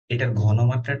এটার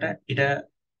ঘনমাত্রাটা, এটা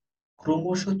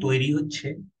ক্রমশ তৈরি হচ্ছে,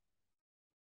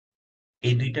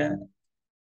 এই দুইটা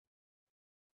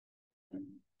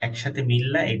একসাথে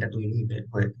মিললা এটা তৈরি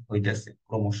হইতেছে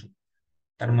ক্রমশ।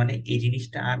 তার মানে এই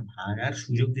জিনিসটা আর ভাঙার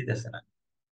সুযোগ দিতেছে না,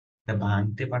 এটা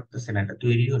ভাঙতে পারতেছে না, এটা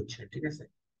তৈরি হচ্ছে, ঠিক আছে,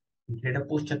 এটা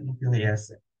পশ্চাৎমুখী হয়ে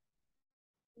আছে,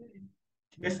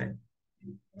 ঠিক আছে।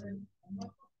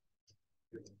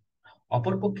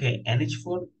 অপরপক্ষে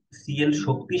NH4Cl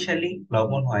শক্তিশালী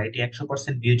লবণ হয়, এটি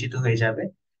 100% বিয়োজিত হয়ে যাবে,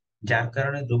 যার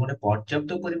কারণে দ্রবণে পর্যাপ্ত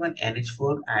পরিমাণ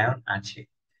NH4 আয়ন আছে।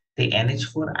 তাই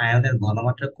NH4 আয়নের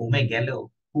ঘনমাত্রা কমে গেলেও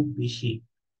খুব বেশি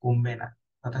কমবে না,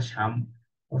 অর্থাৎ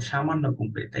সামান্য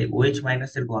কমবে, তাই OH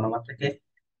মাইনাস এর ঘনমাত্রাকে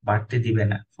বাড়তে দিবে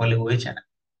না। ফলে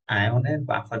আয়নের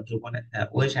বাফার দ্রবণের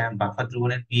OH আয়ন বাফার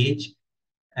দ্রবণের পিএইচ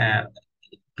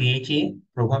এ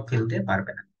প্রভাব ফেলতে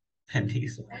পারবে না। হ্যাঁ, ঠিক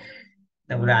আছে।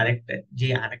 তারপরে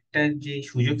আরেকটা যে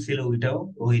সুযোগ ছিল ওইটাও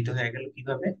রহিত হয়ে গেল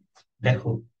কিভাবে?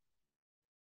 দেখো,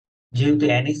 যেহেতু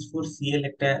NH4Cl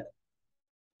একটা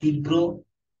তীব্র,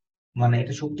 মানে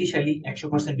এটা শক্তিশালী,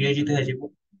 100% বিয়োজিত হয়ে যাবে,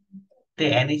 তো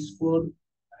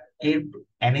এর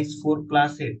NH4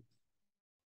 প্লাস এর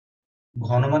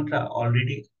ঘনমাত্রা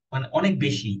অলরেডি, মানে অনেক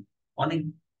বেশি, অনেক,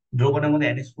 দ্রবণের মধ্যে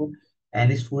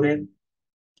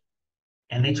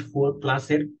NH4 প্লাস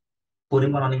এর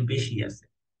পরিমাণ অনেক বেশি আছে।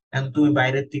 এখন তুমি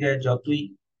বাইরের থেকে যতই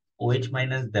OH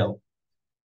মাইনাস দাও,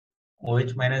 ওএইচ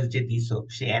মাইনাস যে দিছো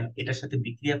সে এটার সাথে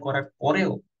বিক্রিয়া করার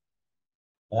পরেও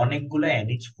অনেকগুলো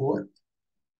NH4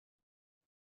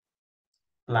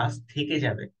 প্লাস থেকে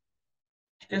যাবে।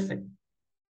 ঠিক আছে,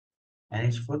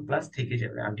 NH4 প্লাস থেকে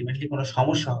যাবে, আলটিমেটলি কোনো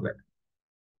সমস্যা হবে না।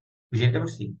 বুঝাইতে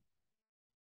পারছি?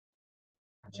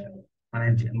 আচ্ছা, মানে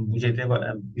বুঝাইতে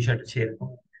বিষয়টা হচ্ছে এরকম।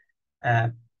 আহ,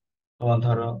 তোমার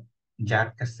ধরো যার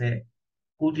কাছে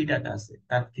কোটি টাকা আছে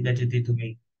তার থেকে যদি তুমি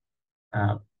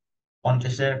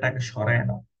 50,000 টাকা সরায়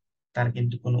নাও, তার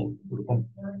কিন্তু কোনো ওরকম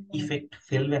ইফেক্ট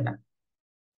ফেলবে না।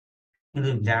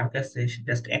 কিন্তু যার কাছে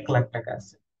জাস্ট 1 লাখ টাকা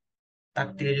আছে, তার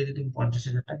থেকে যদি তুমি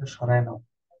 50,000 টাকা সরায় নাও,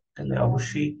 তাহলে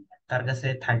অবশ্যই তার কাছে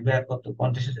থাকবে আর কত,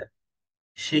 50,000।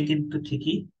 সে কিন্তু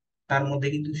ঠিকই, তার মধ্যে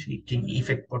কিন্তু সে ঠিক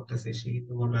ইফেক্ট করতেছে, সে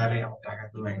কিন্তু বলবে আরে আমার টাকা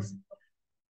তো লাগছে।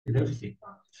 বুঝতে পারছি?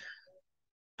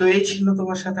 তো এই ছিল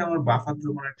তোমার সাথে আমার বাফার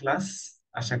প্রমাণের ক্লাস।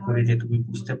 আশা করি যে তুমি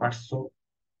বুঝতে পারছো,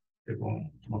 এবং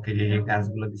তোমাকে যে যে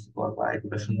কাজগুলো দিচ্ছি করবা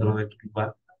এগুলো সুন্দরভাবে করবা,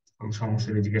 কোনো সমস্যা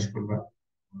হলে জিজ্ঞেস করবা,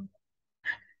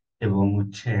 এবং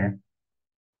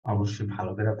অবশ্যই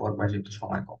ভালো করে পড়বা যেহেতু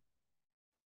সময় কম।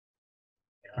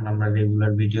 এখন আমরা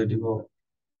রেগুলার ভিডিও দিব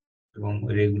এবং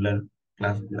রেগুলার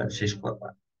ক্লাসগুলো শেষ করবা।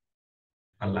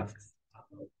 আল্লাহ হাফেজ।